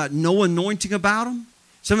 They got no anointing about them.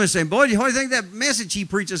 Somebody's saying, boy, what do you think that message he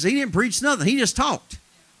preaches? He didn't preach nothing. He just talked.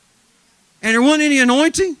 And there wasn't any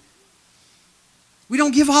anointing. We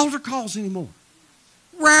don't give altar calls anymore.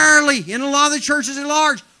 Rarely. In a lot of the churches at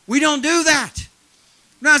large, we don't do that.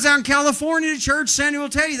 When I was out in California at church, Sandy will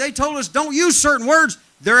tell you, they told us don't use certain words.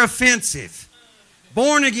 They're offensive.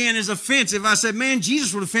 Born again is offensive. I said, man,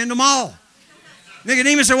 Jesus would offend them all.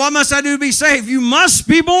 Nicodemus said, what must I do to be saved? You must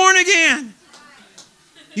be born again.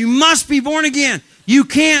 You must be born again. You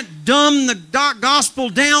can't dumb the gospel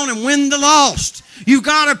down and win the lost. You've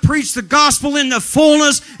got to preach the gospel in the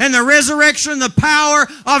fullness and the resurrection and the power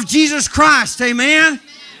of Jesus Christ. Amen?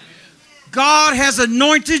 God has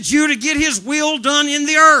anointed you to get His will done in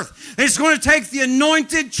the earth. It's going to take the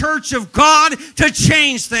anointed church of God to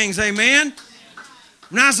change things. Amen?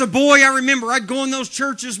 When I was a boy, I remember I'd go in those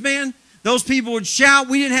churches, man. Those people would shout.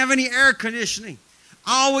 We didn't have any air conditioning.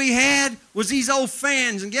 All we had was these old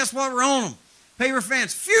fans, and guess what were on them? Paper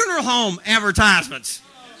fans. Funeral home advertisements.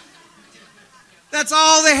 That's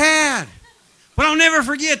all they had. But I'll never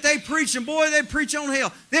forget, they preach, and boy, they preach on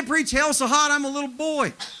hell. They preach hell so hot, I'm a little boy.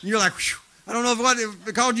 And you're like, whew, I don't know if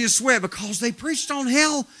it called you a sweat, because they preached on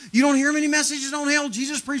hell. You don't hear many messages on hell.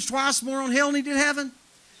 Jesus preached twice more on hell than He did heaven.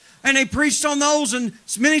 And they preached on those, and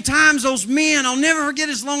many times those men, I'll never forget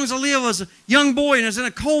as long as I live, as a young boy, and I was in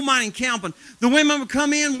a coal mining camp, and the women would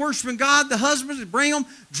come in worshiping God, the husbands would bring them,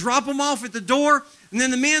 drop them off at the door, and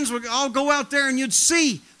then the men would all go out there, and you'd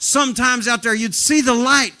see, sometimes out there, you'd see the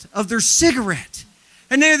light of their cigarette.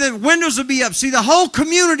 And then the windows would be up. See, the whole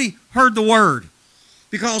community heard the word,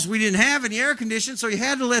 because we didn't have any air conditioning, so you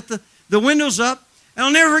had to let the windows up. And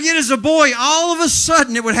I'll never forget, as a boy, all of a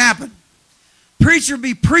sudden it would happen. Preacher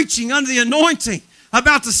be preaching under the anointing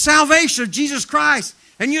about the salvation of Jesus Christ.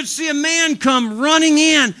 And you'd see a man come running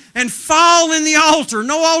in and fall in the altar.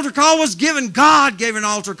 No altar call was given. God gave an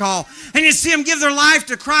altar call. And you'd see them give their life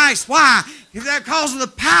to Christ. Why? Because of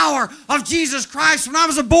the power of Jesus Christ. When I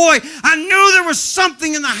was a boy, I knew there was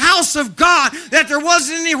something in the house of God that there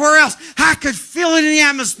wasn't anywhere else. I could feel it in the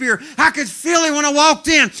atmosphere. I could feel it when I walked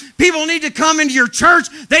in. People need to come into your church.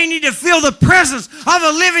 They need to feel the presence of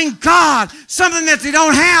a living God, something that they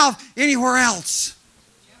don't have anywhere else.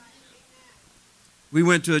 We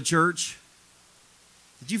went to a church.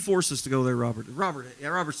 Did you force us to go there, Robert?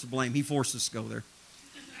 Robert's to blame. He forced us to go there.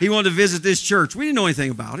 He wanted to visit this church. We didn't know anything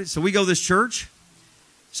about it, so we go to this church.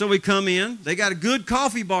 So we come in. They got a good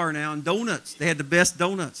coffee bar now and donuts. They had the best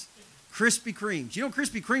donuts. Krispy Kremes. You know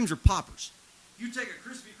Krispy Kremes are poppers. You take a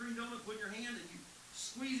Krispy Kreme donut, put in your hand, and you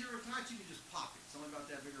squeeze it real tight, you can just pop it. It's only about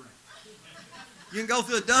that big around. You can go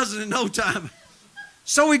through a dozen in no time.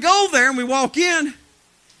 So we go there and we walk in,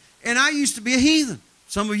 and I used to be a heathen.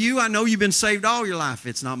 Some of you, I know you've been saved all your life.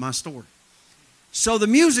 It's not my story. So the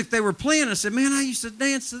music they were playing, I said, man, I used to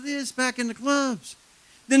dance to this back in the clubs.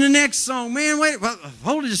 Then the next song, man, wait,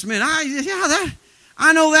 hold it just a minute.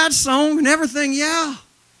 I know that song and everything, yeah.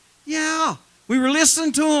 We were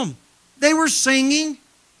listening to them. They were singing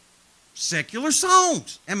secular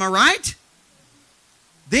songs. Am I right?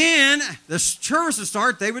 Then the service would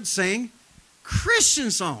start, they would sing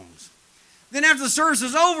Christian songs. Then after the service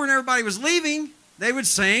was over and everybody was leaving, they would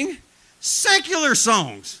sing secular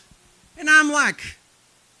songs. And I'm like,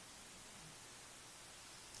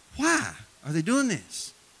 why are they doing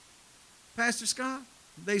this? Pastor Scott,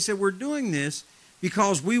 they said, we're doing this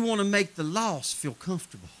because we want to make the lost feel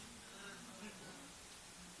comfortable.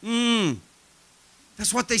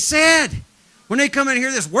 That's what they said. When they come in and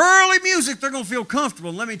hear this worldly music, they're going to feel comfortable.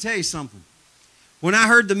 And let me tell you something. When I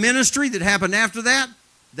heard the ministry that happened after that,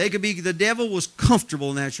 the devil was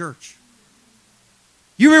comfortable in that church.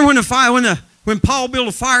 You remember when Paul built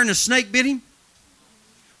a fire and the snake bit him?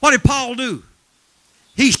 What did Paul do?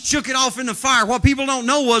 He shook it off in the fire. What people don't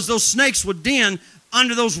know was those snakes would den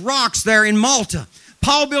under those rocks there in Malta.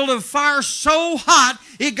 Paul built a fire so hot,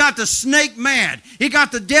 it got the snake mad. It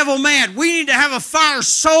got the devil mad. We need to have a fire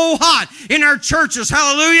so hot in our churches,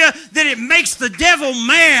 hallelujah, that it makes the devil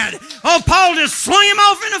mad. Oh, Paul just slung him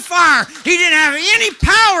off in the fire. He didn't have any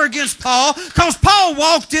power against Paul because Paul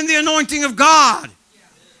walked in the anointing of God.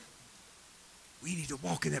 We need to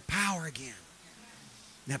walk in that power again,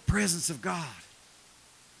 that presence of God.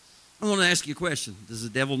 I want to ask you a question. Does the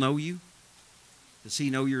devil know you? Does he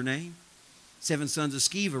know your name? 7 sons of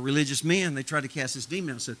Sceva, religious men, they tried to cast this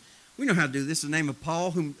demon out and said, we know how to do this in the name of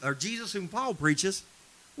Paul, or Jesus, whom Paul preaches.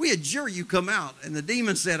 We adjure you come out. And the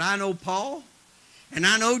demon said, I know Paul and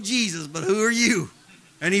I know Jesus, but who are you?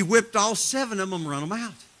 And he whipped all 7 of them and run them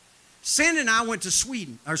out. Sandy and I went to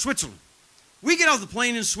Switzerland. We get off the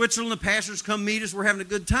plane in Switzerland. The pastors come meet us. We're having a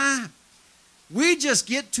good time. We just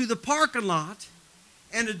get to the parking lot,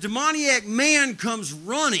 and a demoniac man comes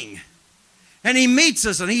running. And he meets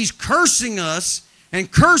us, and he's cursing us and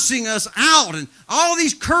cursing us out. And all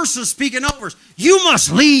these curses speaking over us. You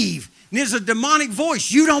must leave. And there's a demonic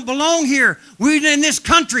voice. You don't belong here. We're in this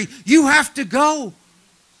country. You have to go.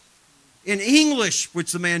 In English,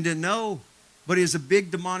 which the man didn't know, but it was a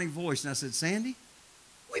big demonic voice. And I said, Sandy,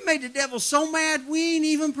 we made the devil so mad we ain't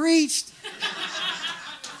even preached.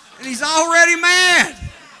 And he's already mad.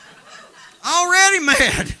 Already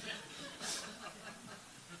mad.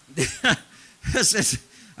 I said,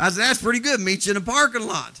 that's pretty good. Meet you in a parking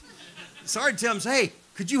lot. Sorry to tell him, hey,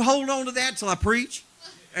 could you hold on to that till I preach?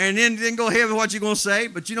 And then go ahead with what you're going to say.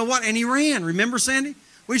 But you know what? And he ran. Remember, Sandy?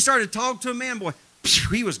 We started talking to a man, boy.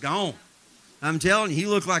 He was gone. I'm telling you, he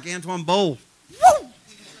looked like Antoine Bold. Woo!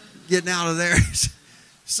 Getting out of there.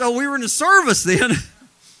 So we were in the service then.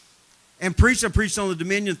 And I preached on the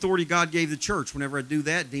dominion authority God gave the church. Whenever I do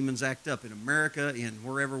that, demons act up in America, in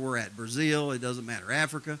wherever we're at. Brazil, it doesn't matter.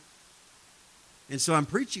 Africa. And so I'm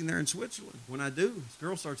preaching there in Switzerland. When I do, this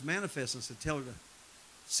girl starts manifesting. I said, tell her to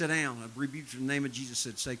sit down. I rebuked her in the name of Jesus.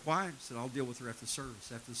 I said, stay quiet. I said, I'll deal with her after the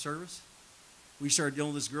service. After the service, we started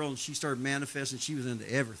dealing with this girl, and she started manifesting. She was into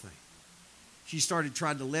everything. She started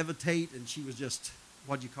trying to levitate, and she was just,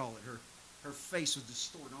 what do you call it? Her face was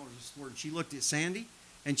distorted. All was distorted. She looked at Sandy,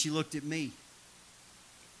 and she looked at me.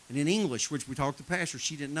 And in English, which we talked to Pastor,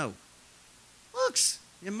 she didn't know, looks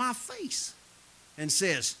in my face and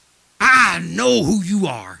says, I know who you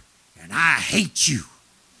are, and I hate you.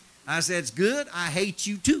 I said, it's good. I hate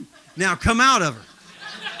you too. Now come out of her.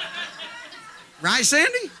 Right,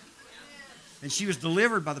 Sandy? And she was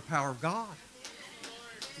delivered by the power of God.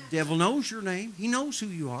 The devil knows your name. He knows who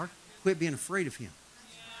you are. Quit being afraid of him.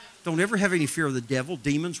 Don't ever have any fear of the devil,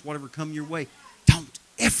 demons, whatever come your way. Don't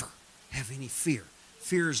ever have any fear.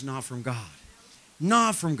 Fear is not from God.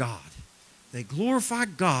 Not from God. They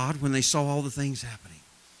glorified God when they saw all the things happening.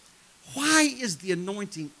 Why is the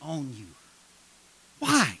anointing on you?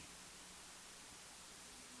 Why?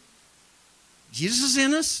 Jesus is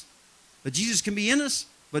in us, but Jesus can be in us,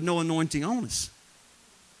 but no anointing on us.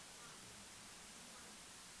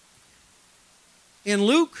 In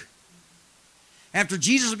Luke, after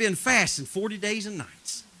Jesus had been fasting 40 days and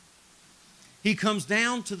nights, he comes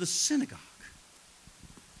down to the synagogue.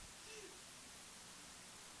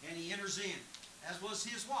 And he enters in, as was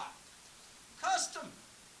his what? Custom.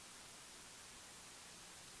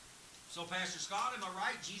 So, Pastor Scott, am I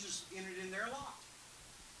right? Jesus entered in there a lot.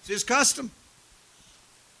 It's his custom.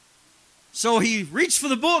 So he reached for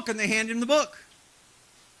the book, and they handed him the book.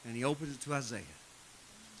 And he opened it to Isaiah.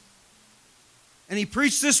 And he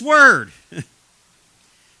preached this word.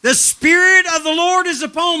 The Spirit of the Lord is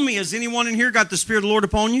upon me. Has anyone in here got the Spirit of the Lord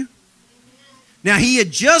upon you? Now, he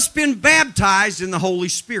had just been baptized in the Holy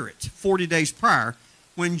Spirit 40 days prior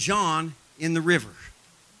when John in the river.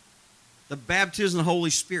 The baptism of the Holy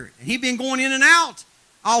Spirit. And he'd been going in and out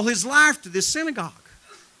all his life to this synagogue.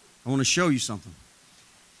 I want to show you something.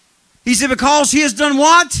 He said, because he has done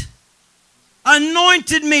what?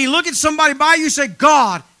 Anointed me. Look at somebody by you, say,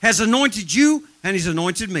 God has anointed you and he's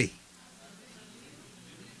anointed me.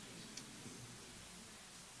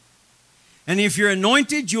 And if you're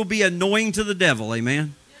anointed, you'll be annoying to the devil.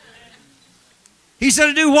 Amen. He said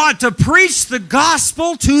to do what? To preach the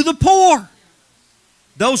gospel to the poor.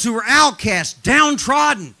 Those who were outcast,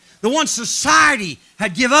 downtrodden, the ones society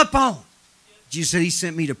had give up on. Jesus said he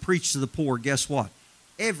sent me to preach to the poor. Guess what?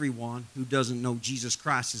 Everyone who doesn't know Jesus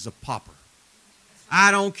Christ is a pauper.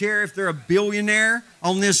 I don't care if they're a billionaire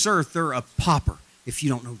on this earth, they're a pauper if you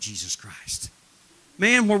don't know Jesus Christ.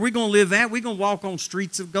 Man, where we're going to live at, we're going to walk on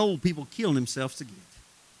streets of gold, people killing themselves to get.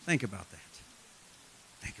 Think about that.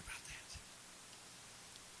 Think about that.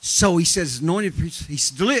 So he says, anointed priest, he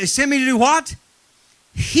sent me to do what?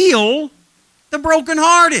 Heal the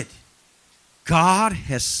brokenhearted. God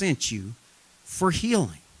has sent you for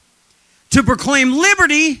healing. To proclaim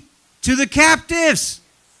liberty to the captives.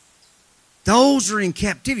 Those are in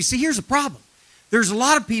captivity. See, here's the problem. There's a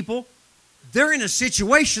lot of people, they're in a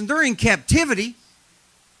situation, they're in captivity,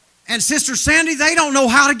 and Sister Sandy, they don't know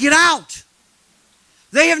how to get out.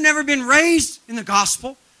 They have never been raised in the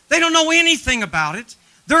gospel. They don't know anything about it.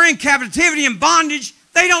 They're in captivity and bondage.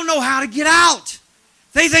 They don't know how to get out.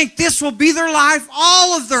 They think this will be their life,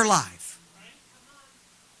 all of their life.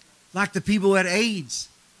 Like the people who had AIDS.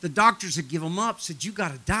 The doctors had given them up, said, you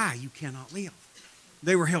got to die, you cannot live.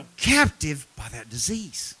 They were held captive by that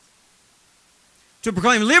disease. To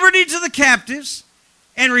proclaim liberty to the captives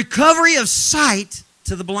and recovery of sight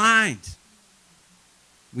to the blind.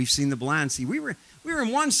 We've seen the blind see. We were in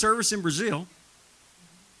one service in Brazil.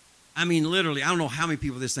 I mean, literally, I don't know how many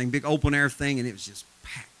people this thing, big open air thing, and it was just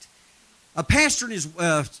packed. A pastor and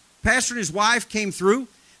his wife came through.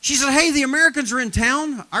 She said, hey, the Americans are in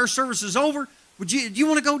town. Our service is over. Do you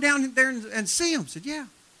want to go down there and see them? I said, yeah.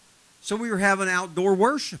 So we were having outdoor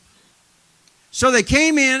worship. So they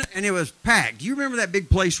came in, and it was packed. Do you remember that big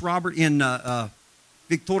place, Robert, in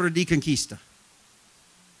Victoria de Conquista?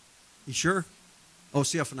 You sure? Oh,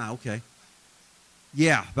 CFNI, okay.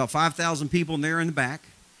 Yeah, about 5,000 people, and they're in the back.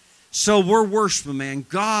 So we're worshiping, man.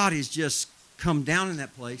 God has just come down in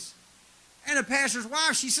that place. And the pastor's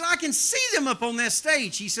wife, she said, I can see them up on that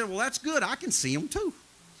stage. He said, well, that's good. I can see them too.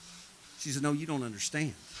 She said, no, you don't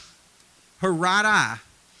understand. Her right eye,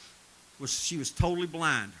 she was totally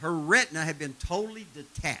blind. Her retina had been totally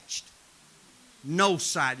detached. No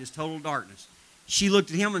sight, just total darkness. She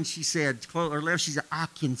looked at him and she said, her left, she said, I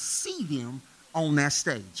can see them on that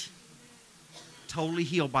stage. Totally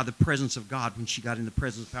healed by the presence of God when she got in the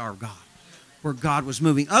presence and power of God, where God was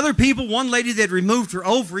moving. Other people, one lady that removed her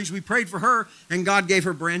ovaries, we prayed for her, and God gave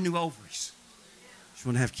her brand new ovaries. She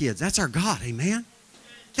wanted to have kids. That's our God, amen?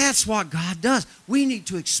 That's what God does. We need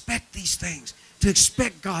to expect these things, to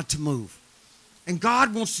expect God to move. And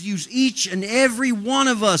God wants to use each and every one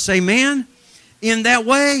of us, amen, in that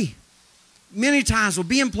way. Many times we'll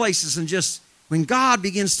be in places and just when God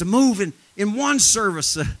begins to move. In one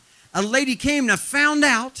service, a lady came and I found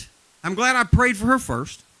out, I'm glad I prayed for her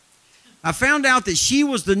first. I found out that she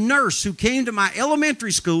was the nurse who came to my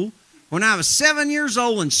elementary school when I was 7 years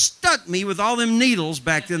old and stuck me with all them needles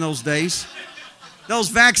back in those days. Those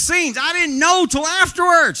vaccines. I didn't know till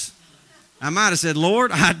afterwards. I might have said,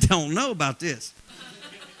 Lord, I don't know about this.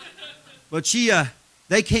 But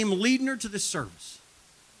they came leading her to this service.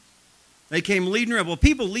 They came leading her. Well,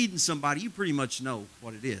 people leading somebody, you pretty much know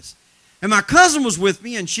what it is. And my cousin was with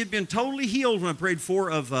me, and she'd been totally healed when I prayed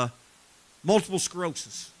for of multiple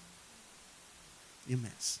sclerosis.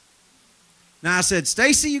 MS. Now I said,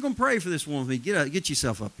 Stacy, you're going to pray for this one with me. Get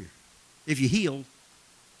yourself up here. If you're healed,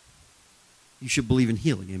 you should believe in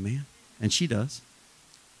healing, amen? And she does.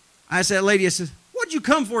 I said, lady, I said, what'd you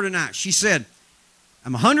come for tonight? She said,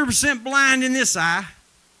 I'm 100% blind in this eye.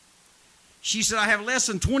 She said, I have less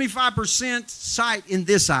than 25% sight in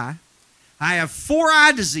this eye. I have 4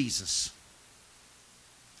 eye diseases.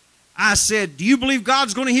 I said, do you believe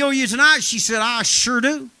God's going to heal you tonight? She said, I sure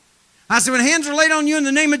do. I said, when hands are laid on you in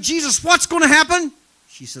the name of Jesus, what's going to happen?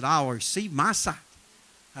 She said, I will receive my sight.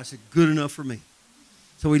 I said, good enough for me.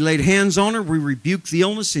 So we laid hands on her. We rebuked the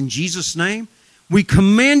illness in Jesus' name. We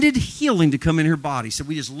commanded healing to come in her body. So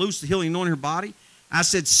we just loosed the healing anointing in her body. I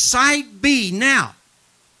said, sight be now.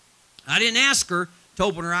 I didn't ask her to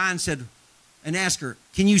open her eye and ask her,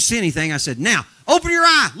 can you see anything? I said, now, open your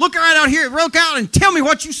eye. Look right out here. Look out and tell me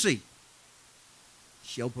what you see.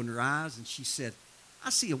 She opened her eyes and she said, I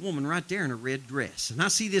see a woman right there in a red dress. And I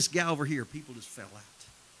see this guy over here. People just fell out.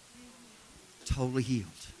 Totally healed.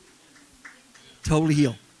 Totally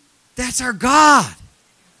healed. That's our God.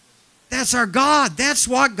 That's our God. That's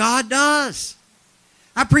what God does.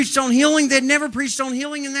 I preached on healing. They'd never preached on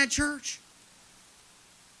healing in that church.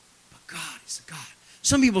 But God is a God.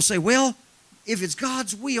 Some people say, well, if it's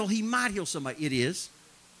God's will, He might heal somebody. It is.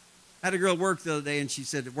 I had a girl at work the other day, and she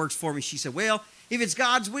said, it works for me. She said, well, if it's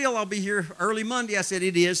God's will, I'll be here early Monday. I said,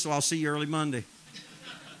 it is, so I'll see you early Monday.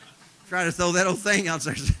 Try to throw that old thing out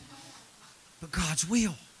there. But God's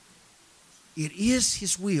will. It is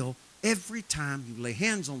His will every time you lay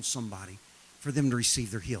hands on somebody for them to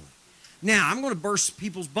receive their healing. Now, I'm going to burst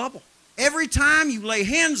people's bubble. Every time you lay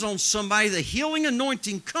hands on somebody, the healing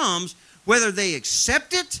anointing comes, whether they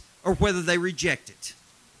accept it or whether they reject it.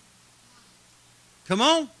 Come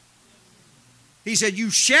on. He said, you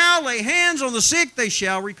shall lay hands on the sick, they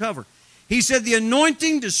shall recover. He said, the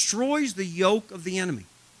anointing destroys the yoke of the enemy.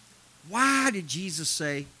 Why did Jesus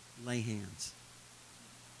say, lay hands?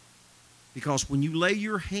 Because when you lay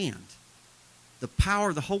your hand, the power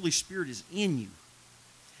of the Holy Spirit is in you.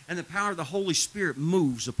 And the power of the Holy Spirit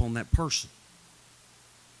moves upon that person.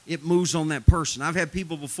 It moves on that person. I've had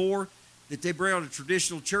people before that they bring out of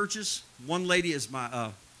traditional churches. One lady is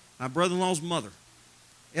my brother-in-law's mother.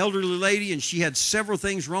 Elderly lady, and she had several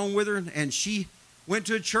things wrong with her. And she went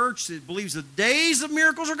to a church that believes the days of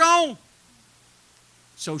miracles are gone.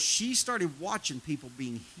 So she started watching people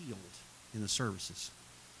being healed in the services.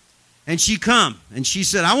 And she come, and she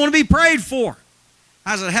said, I want to be prayed for.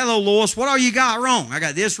 I said, hello, Lois, what all you got wrong? I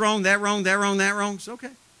got this wrong, that wrong, that wrong, that wrong. It's okay.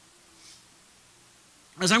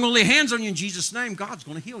 I said, I'm going to lay hands on you in Jesus' name. God's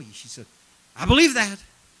going to heal you. She said, I believe that.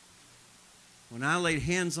 When I laid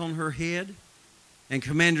hands on her head and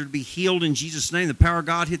commanded her to be healed in Jesus' name, the power of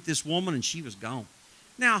God hit this woman, and she was gone.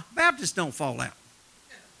 Now, Baptists don't fall out.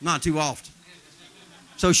 Not too often.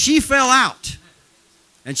 So she fell out.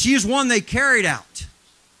 And she is one they carried out.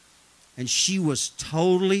 And she was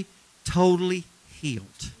totally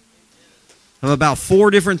healed of about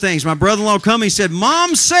 4 different things. My brother-in-law come, he said,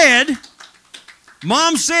 Mom said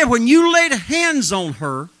when you laid hands on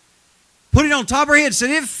her, put it on top of her head,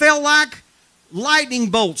 said it felt like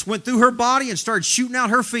lightning bolts went through her body and started shooting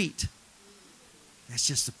out her feet. That's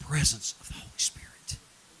just the presence of the Holy Spirit.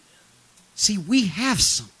 See, we have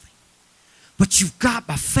something, but you've got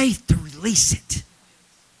by faith to release it.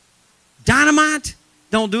 Dynamite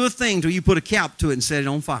don't do a thing until you put a cap to it and set it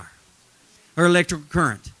on fire. Or electrical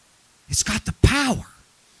current. It's got the power,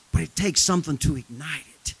 but it takes something to ignite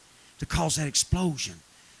it, to cause that explosion.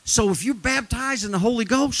 So if you're baptized in the Holy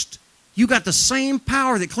Ghost, you got the same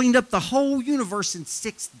power that cleaned up the whole universe in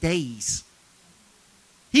 6 days.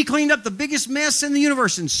 He cleaned up the biggest mess in the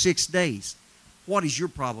universe in 6 days. What is your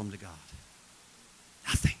problem to God?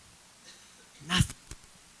 Nothing. Nothing.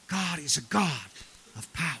 God is a God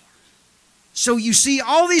of power. So you see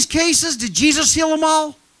all these cases, did Jesus heal them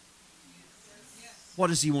all? What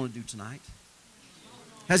does He want to do tonight?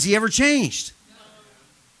 Has He ever changed?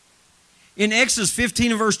 In Exodus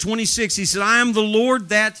 15 and verse 26, He said, I am the Lord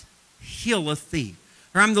that healeth thee.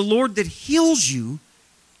 Or I'm the Lord that heals you.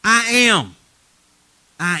 I am.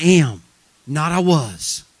 I am, not I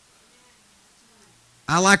was.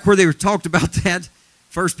 I like where they were talked about that.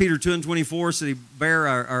 1 Peter 2 and 24 said He bare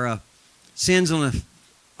our sins on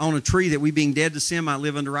a tree, that we being dead to sin might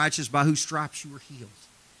live unto righteousness, by whose stripes you were healed.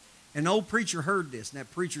 An old preacher heard this, and that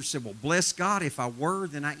preacher said, well, bless God, if I were,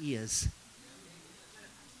 then I is.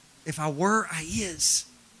 If I were, I is.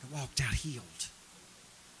 I walked out healed.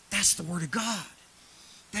 That's the Word of God.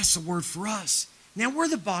 That's the word for us. Now, we're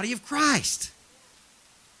the body of Christ.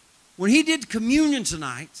 When He did communion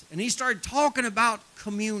tonight, and He started talking about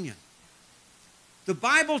communion, the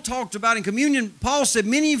Bible talked about in communion, Paul said,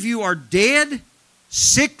 many of you are dead,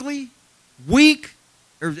 sickly, weak,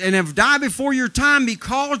 and have died before your time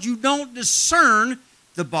because you don't discern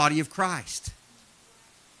the body of Christ.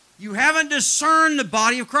 You haven't discerned the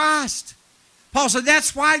body of Christ. Paul said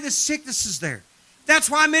that's why the sickness is there. That's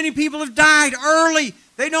why many people have died early.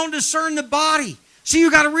 They don't discern the body. So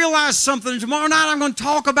you got to realize something. Tomorrow night I'm going to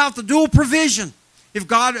talk about the dual provision, if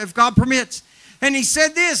God permits. And he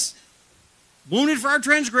said this, wounded for our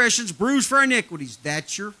transgressions, bruised for our iniquities.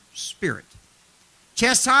 That's your spirit.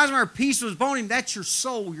 Chastisement or peace was upon Him. That's your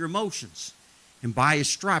soul, your emotions. And by His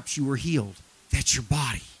stripes you were healed. That's your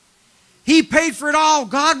body. He paid for it all.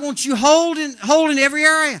 God wants you whole in every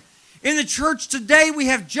area. In the church today, we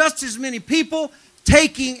have just as many people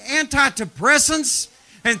taking antidepressants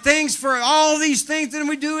and things for all these things than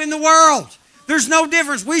we do in the world. There's no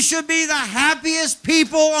difference. We should be the happiest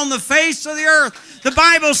people on the face of the earth. The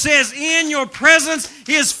Bible says, in your presence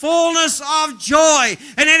is fullness of joy,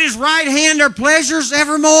 and at His right hand are pleasures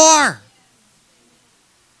evermore.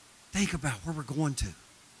 Think about where we're going to.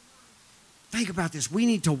 Think about this. We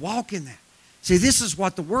need to walk in that. See, this is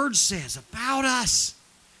what the Word says about us.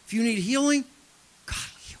 If you need healing, God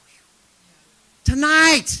will heal you.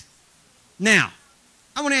 Tonight. Now,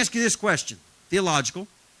 I want to ask you this question, theological.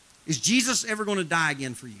 Is Jesus ever going to die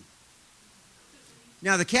again for you?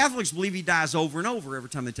 Now, the Catholics believe He dies over and over every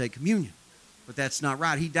time they take communion. But that's not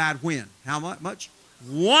right. He died when? How much?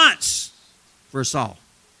 Once for us all.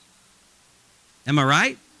 Am I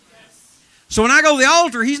right? Yes. So when I go to the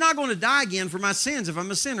altar, He's not going to die again for my sins if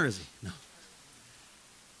I'm a sinner, is He? No.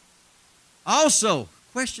 Also,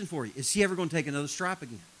 question for you. Is He ever going to take another stripe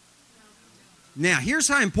again? Now, here's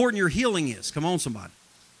how important your healing is. Come on, somebody.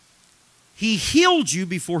 He healed you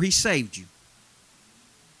before He saved you.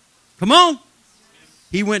 Come on.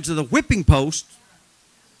 He went to the whipping post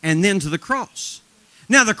and then to the cross.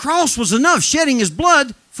 Now, the cross was enough, shedding His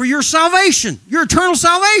blood for your salvation, your eternal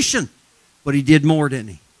salvation. But He did more, didn't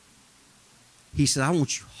He? He said, I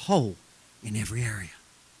want you whole in every area.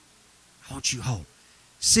 I want you whole.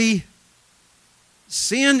 See,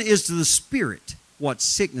 sin is to the spirit what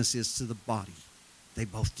sickness is to the body. They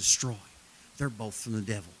both destroy. They're both from the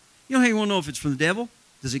devil. You know how you want to know if it's from the devil?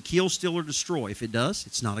 Does it kill, steal, or destroy? If it does,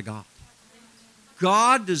 it's not a God.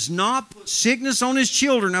 God does not put sickness on His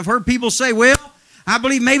children. I've heard people say, well, I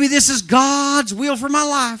believe maybe this is God's will for my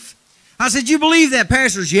life. I said, you believe that,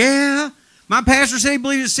 pastors? Yeah. My pastor said he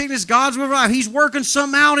believes in sickness, God's will of life. He's working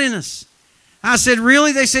something out in us. I said,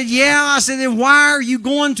 really? They said, yeah. I said, then why are you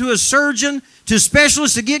going to a surgeon, to a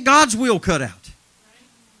specialist to get God's will cut out?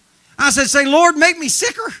 I said, say, Lord, make me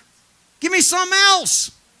sicker. Give me something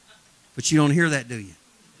else. But you don't hear that, do you?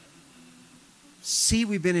 See,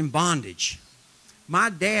 we've been in bondage. My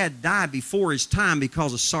dad died before his time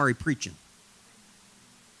because of sorry preaching.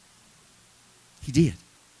 He did.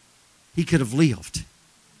 He could have lived.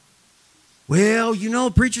 Well, you know,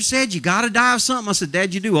 the preacher said you got to die of something. I said,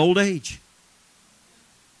 Dad, you do, old age.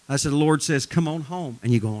 I said, the Lord says, come on home,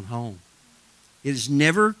 and you go on home. It is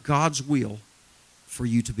never God's will for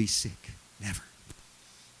you to be sick. Never.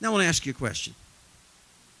 Now I want to ask you a question.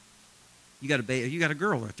 You got a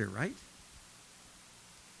girl right there, right?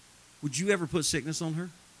 Would you ever put sickness on her?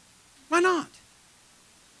 Why not?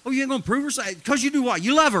 Oh, you ain't going to prove her? Because you do what?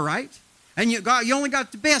 You love her, right? And you only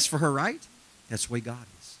got the best for her, right? That's the way God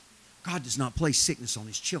is. God does not place sickness on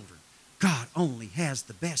His children. God only has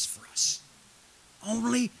the best for us.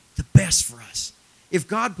 Only the best for us. If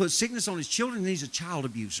God puts sickness on His children, then He's a child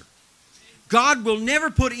abuser. God will never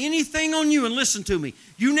put anything on you, and listen to me,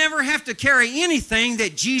 you never have to carry anything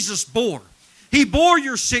that Jesus bore. He bore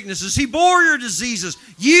your sicknesses. He bore your diseases.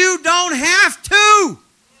 You don't have to.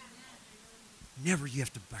 Never you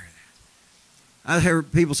have to bear that. I hear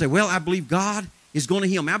people say, well, I believe God is going to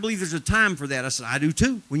heal me. I believe there's a time for that. I said, I do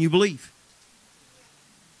too, when you believe.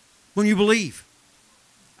 When you believe.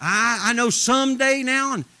 I know someday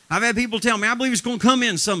now, and I've had people tell me, I believe it's going to come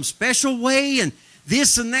in some special way, and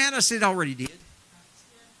this and that. I said, it already did.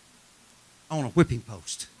 On a whipping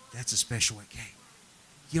post. That's a special way it came.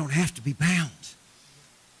 You don't have to be bound.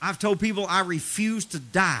 I've told people I refuse to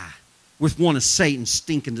die with one of Satan's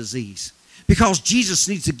stinking disease, because Jesus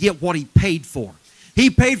needs to get what He paid for. He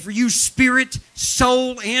paid for you spirit,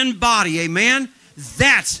 soul, and body. Amen?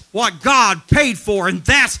 That's what God paid for, and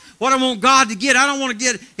that's what I want God to get. I don't want to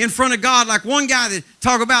get in front of God like one guy that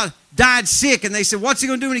talked about died sick, and they said, what's he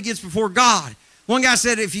going to do when he gets before God? One guy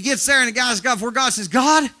said, if he gets there and the guy's got before God, says,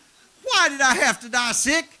 God, why did I have to die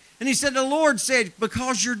sick? And he said, the Lord said,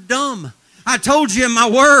 because you're dumb. I told you in my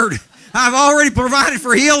word. I've already provided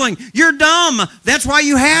for healing. You're dumb. That's why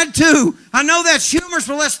you had to. I know that's humorous,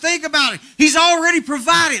 but let's think about it. He's already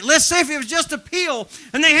provided. Let's say if it was just a pill,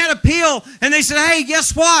 and they had a pill, and they said, hey,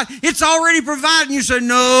 guess what? It's already provided. And you said,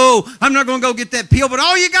 no, I'm not going to go get that pill. But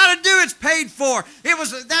all you got to do, it's paid for. It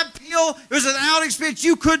was that pill, it was an out expense.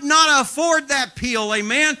 You could not afford that pill,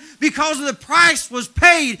 amen, because of the price was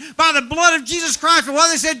paid by the blood of Jesus Christ. Well,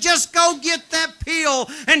 they said, just go get that pill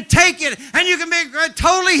and take it, and you can be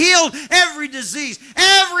totally healed. Every disease,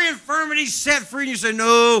 every infirmity set free. And you say,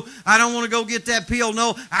 no, I don't want to go get that pill.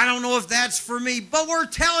 No, I don't know if that's for me. But we're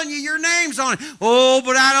telling you your name's on it. Oh,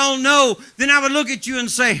 but I don't know. Then I would look at you and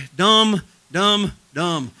say, dumb, dumb,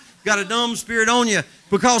 dumb. Got a dumb spirit on you.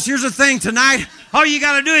 Because here's the thing tonight. All you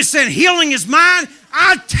got to do is say, healing is mine.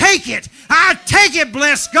 I take it. I take it,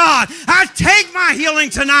 bless God. I take my healing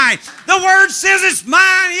tonight. The Word says it's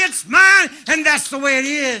mine, and that's the way it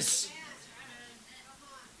is.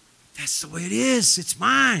 That's the way it is. It's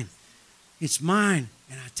mine. It's mine,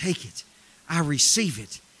 and I take it. I receive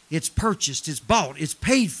it. It's purchased. It's bought. It's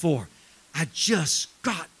paid for. I just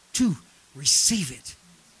got to receive it.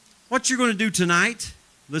 What you're going to do tonight,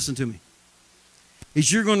 listen to me,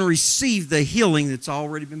 is you're going to receive the healing that's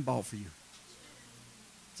already been bought for you.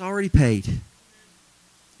 It's already paid.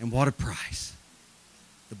 And what a price.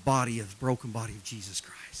 The broken body of Jesus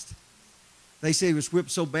Christ. They say he was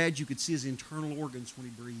whipped so bad you could see his internal organs when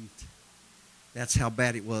he breathed. That's how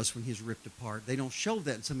bad it was when he was ripped apart. They don't show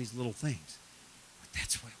that in some of these little things. But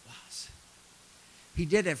that's what it was. He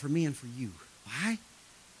did that for me and for you. Why?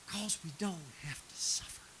 Because we don't have to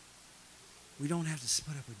suffer. We don't have to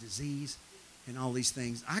put up with disease and all these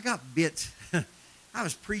things. I got bit. I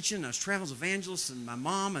was preaching. I was travels evangelist, and my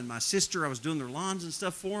mom and my sister, I was doing their lawns and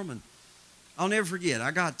stuff for them. And I'll never forget.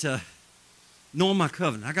 I got knowing my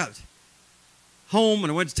covenant. I got home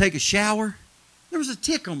and I went to take a shower. There was a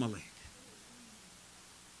tick on my leg.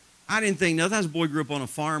 I didn't think nothing. I was a boy, grew up on a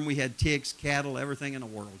farm. We had ticks, cattle, everything in the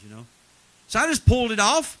world, you know. So I just pulled it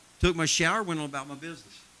off, took my shower, went on about my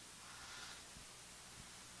business.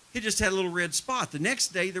 It just had a little red spot. The next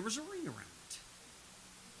day, there was a ring around it.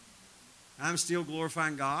 I'm still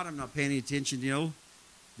glorifying God. I'm not paying any attention, you know.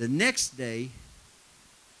 The next day,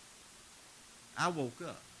 I woke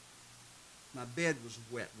up. My bed was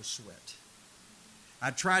wet with sweat.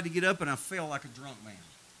 I tried to get up, and I felt like a drunk man.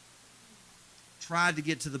 Tried to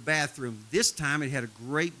get to the bathroom. This time, it had a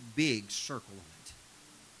great big circle on it.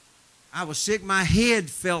 I was sick. My head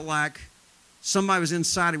felt like somebody was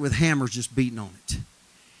inside it with hammers just beating on it.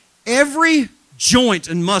 Every joint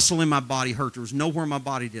and muscle in my body hurt. There was nowhere my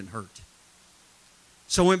body didn't hurt.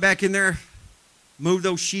 So I went back in there, moved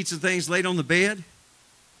those sheets and things, laid on the bed,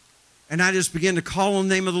 and I just began to call on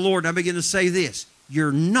the name of the Lord. And I began to say this: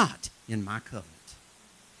 you're not in my covenant.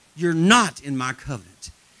 You're not in my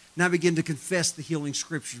covenant. And I began to confess the healing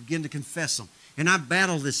scriptures, begin to confess them. And I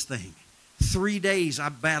battled this thing. 3 days I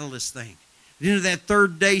battled this thing. At the end of that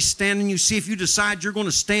third day standing, you see, if you decide you're going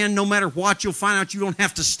to stand no matter what, you'll find out you don't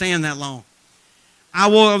have to stand that long. I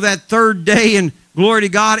woke up that third day, and glory to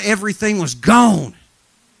God, everything was gone.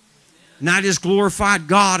 And I just glorified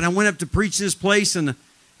God. And I went up to preach this place, and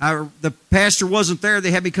the pastor wasn't there.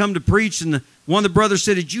 They had me come to preach, and one of the brothers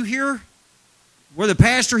said, "Did you hear where the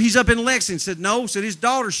pastor, he's up in Lexington?" I said, "No." Said, "His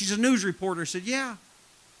daughter, she's a news reporter." I said, "Yeah."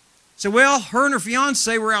 Said, "Well, her and her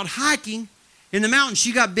fiance were out hiking in the mountains.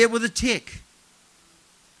 She got bit with a tick.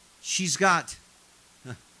 She's got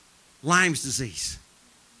Lyme's disease.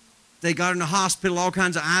 They got her in the hospital, all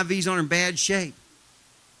kinds of IVs on her, in bad shape."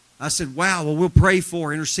 I said, "Wow, well, we'll pray for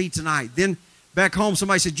her, intercede tonight." Then back home,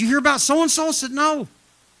 somebody said, "Did you hear about so-and-so?" I said, "No."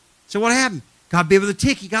 So what happened? Got bit with a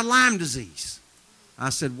tick. He got Lyme disease. I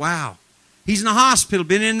said, "Wow." He's in the hospital,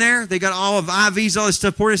 been in there. They got all of IVs, all this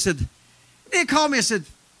stuff for him. I said, they called me. I said,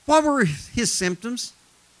 "What were his symptoms?"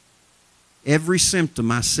 Every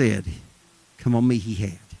symptom I said, come on me, he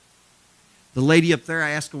had. The lady up there, I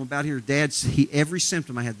asked him about her dad. Every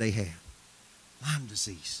symptom I had, they had. Lyme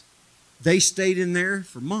disease. They stayed in there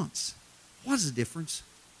for months. What's the difference?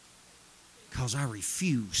 Because I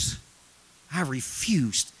refused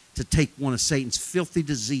to take one of Satan's filthy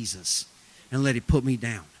diseases and let it put me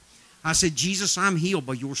down. I said, "Jesus, I'm healed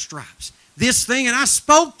by your stripes." This thing, and I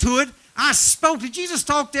spoke to it. Jesus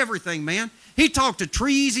talked to everything, man. He talked to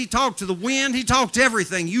trees. He talked to the wind. He talked to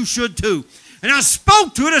everything. You should too. And I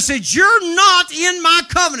spoke to it. I said, "You're not in my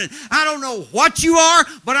covenant. I don't know what you are,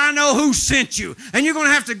 but I know who sent you. And you're going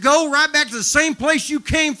to have to go right back to the same place you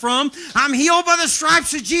came from. I'm healed by the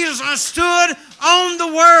stripes of Jesus." I stood on the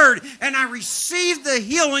word, and I received the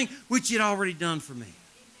healing which he had already done for me.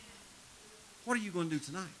 What are you going to do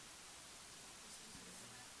tonight?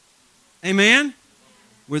 Amen?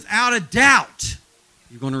 Without a doubt,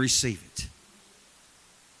 you're going to receive it.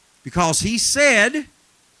 Because he said,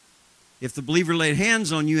 if the believer laid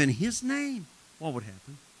hands on you in his name, what would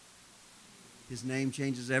happen? His name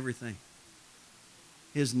changes everything.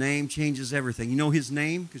 His name changes everything. You know his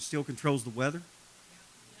name still controls the weather?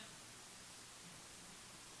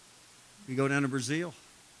 We go down to Brazil.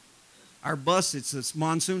 Our bus, it's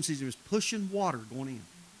monsoon season, it's pushing water going in.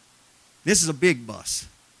 This is a big bus.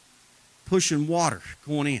 Pushing water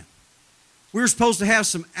going in. We were supposed to have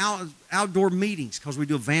some outdoor meetings because we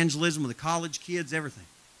do evangelism with the college kids, everything.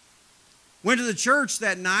 Went to the church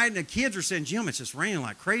that night, and the kids were saying, "Jim, it's just raining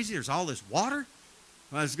like crazy. There's all this water."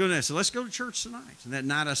 Well, I said, "Let's go to church tonight." And that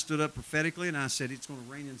night I stood up prophetically, and I said, "It's going to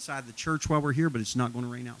rain inside the church while we're here, but it's not going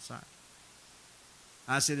to rain outside."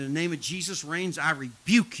 I said, "In the name of Jesus, rains, I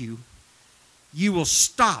rebuke you. You will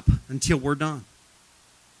stop until we're done.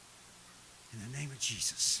 In the name of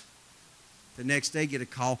Jesus." The next day, get a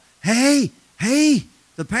call. Hey,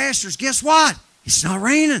 the pastors, guess what? It's not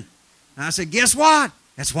raining. And I said, "Guess what?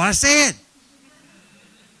 That's what I said."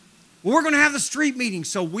 Well, we're going to have the street meetings.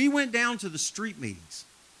 So we went down to the street meetings,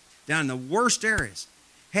 down in the worst areas,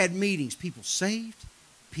 had meetings. People saved,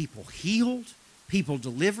 people healed, people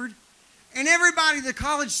delivered. And everybody, the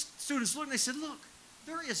college students looked and they said, "Look,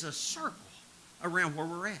 there is a circle around where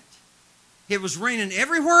we're at." It was raining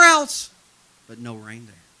everywhere else, but no rain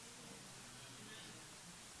there.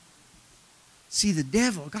 See, the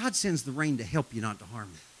devil, God sends the rain to help you, not to harm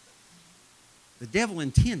you. The devil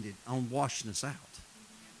intended on washing us out.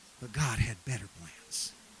 But God had better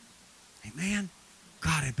plans. Amen?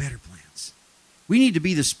 God had better plans. We need to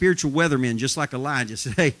be the spiritual weathermen, just like Elijah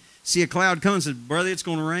said, "Hey, see a cloud coming," said, "Brother, it's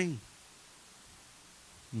going to rain."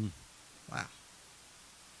 Wow.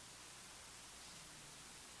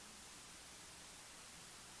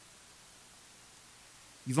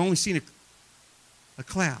 You've only seen a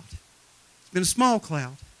cloud. It's been a small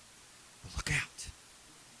cloud, but look out.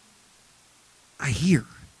 I hear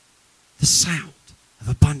the sound of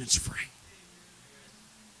abundance of rain.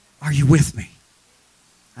 Are you with me?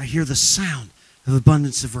 I hear the sound of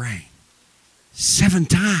abundance of rain. 7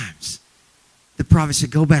 times. The prophet said,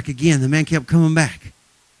 "Go back again." The man kept coming back.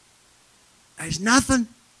 "There's nothing."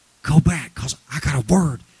 "Go back, because I got a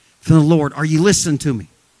word from the Lord." Are you listening to me?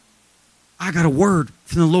 I got a word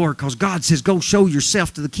from the Lord, because God says, "Go show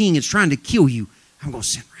yourself to the king. It's trying to kill you. I'm going to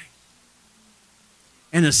send rain."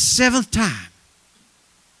 And the 7th time,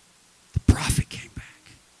 the prophet came back.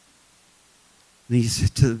 And he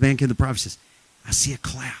said to the man, the prophet says, "I see a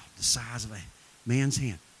cloud. the size of a man's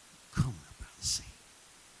hand, coming up out of the sea.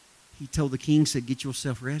 He told the king, said, get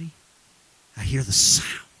yourself ready. I hear the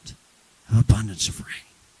sound of abundance of rain.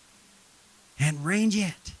 Hadn't rained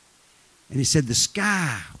yet. And he said the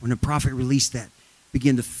sky, when the prophet released that,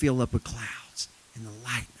 began to fill up with clouds and the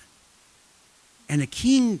lightning. And the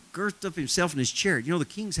king girthed up himself in his chariot. You know, the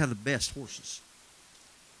kings have the best horses.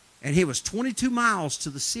 And he was 22 miles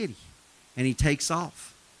to the city, and he takes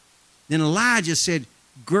off. Then Elijah said,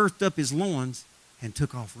 girthed up his loins and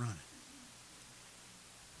took off running.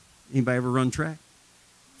 Anybody ever run track?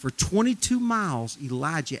 For 22 miles,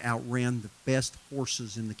 Elijah outran the best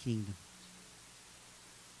horses in the kingdom.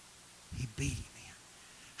 He beat him, man.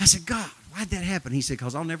 I said, God, why'd that happen? He said,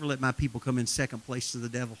 because I'll never let my people come in second place to the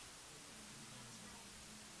devil.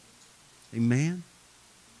 Amen.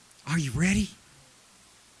 Are you ready?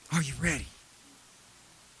 Are you ready?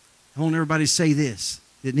 I want everybody to say this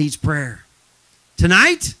that needs prayer.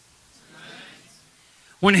 Tonight,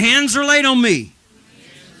 when hands are laid on me,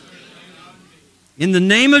 in the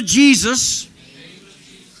name of Jesus,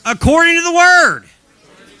 according to the word,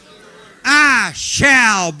 I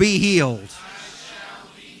shall be healed.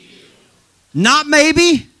 Not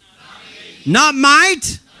maybe, not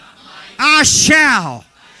might, I shall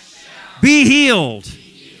be healed.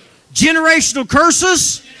 Generational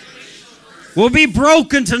curses will be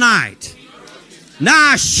broken tonight.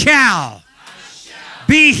 Now I shall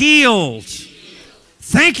be healed.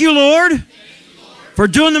 Thank you, Lord, for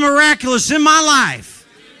doing the miraculous in my life.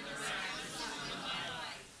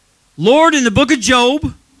 Lord, in the book of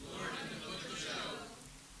Job,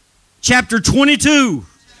 chapter 22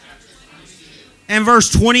 and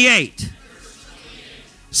verse 28,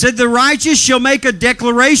 said the righteous shall make a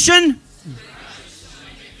declaration,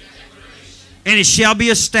 and it shall be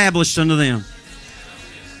established unto them.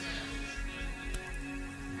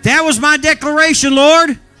 That was my declaration,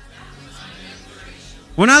 Lord.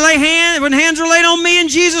 When hands are laid on me in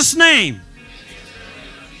Jesus' name,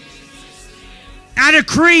 I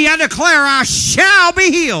decree, I declare, I shall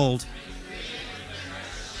be healed.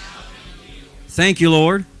 Thank you,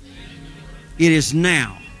 Lord. It is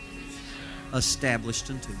now established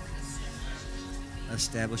unto me.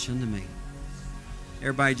 Established unto me.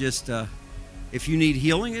 Everybody just, if you need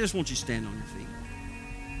healing, I just want you to stand on your feet.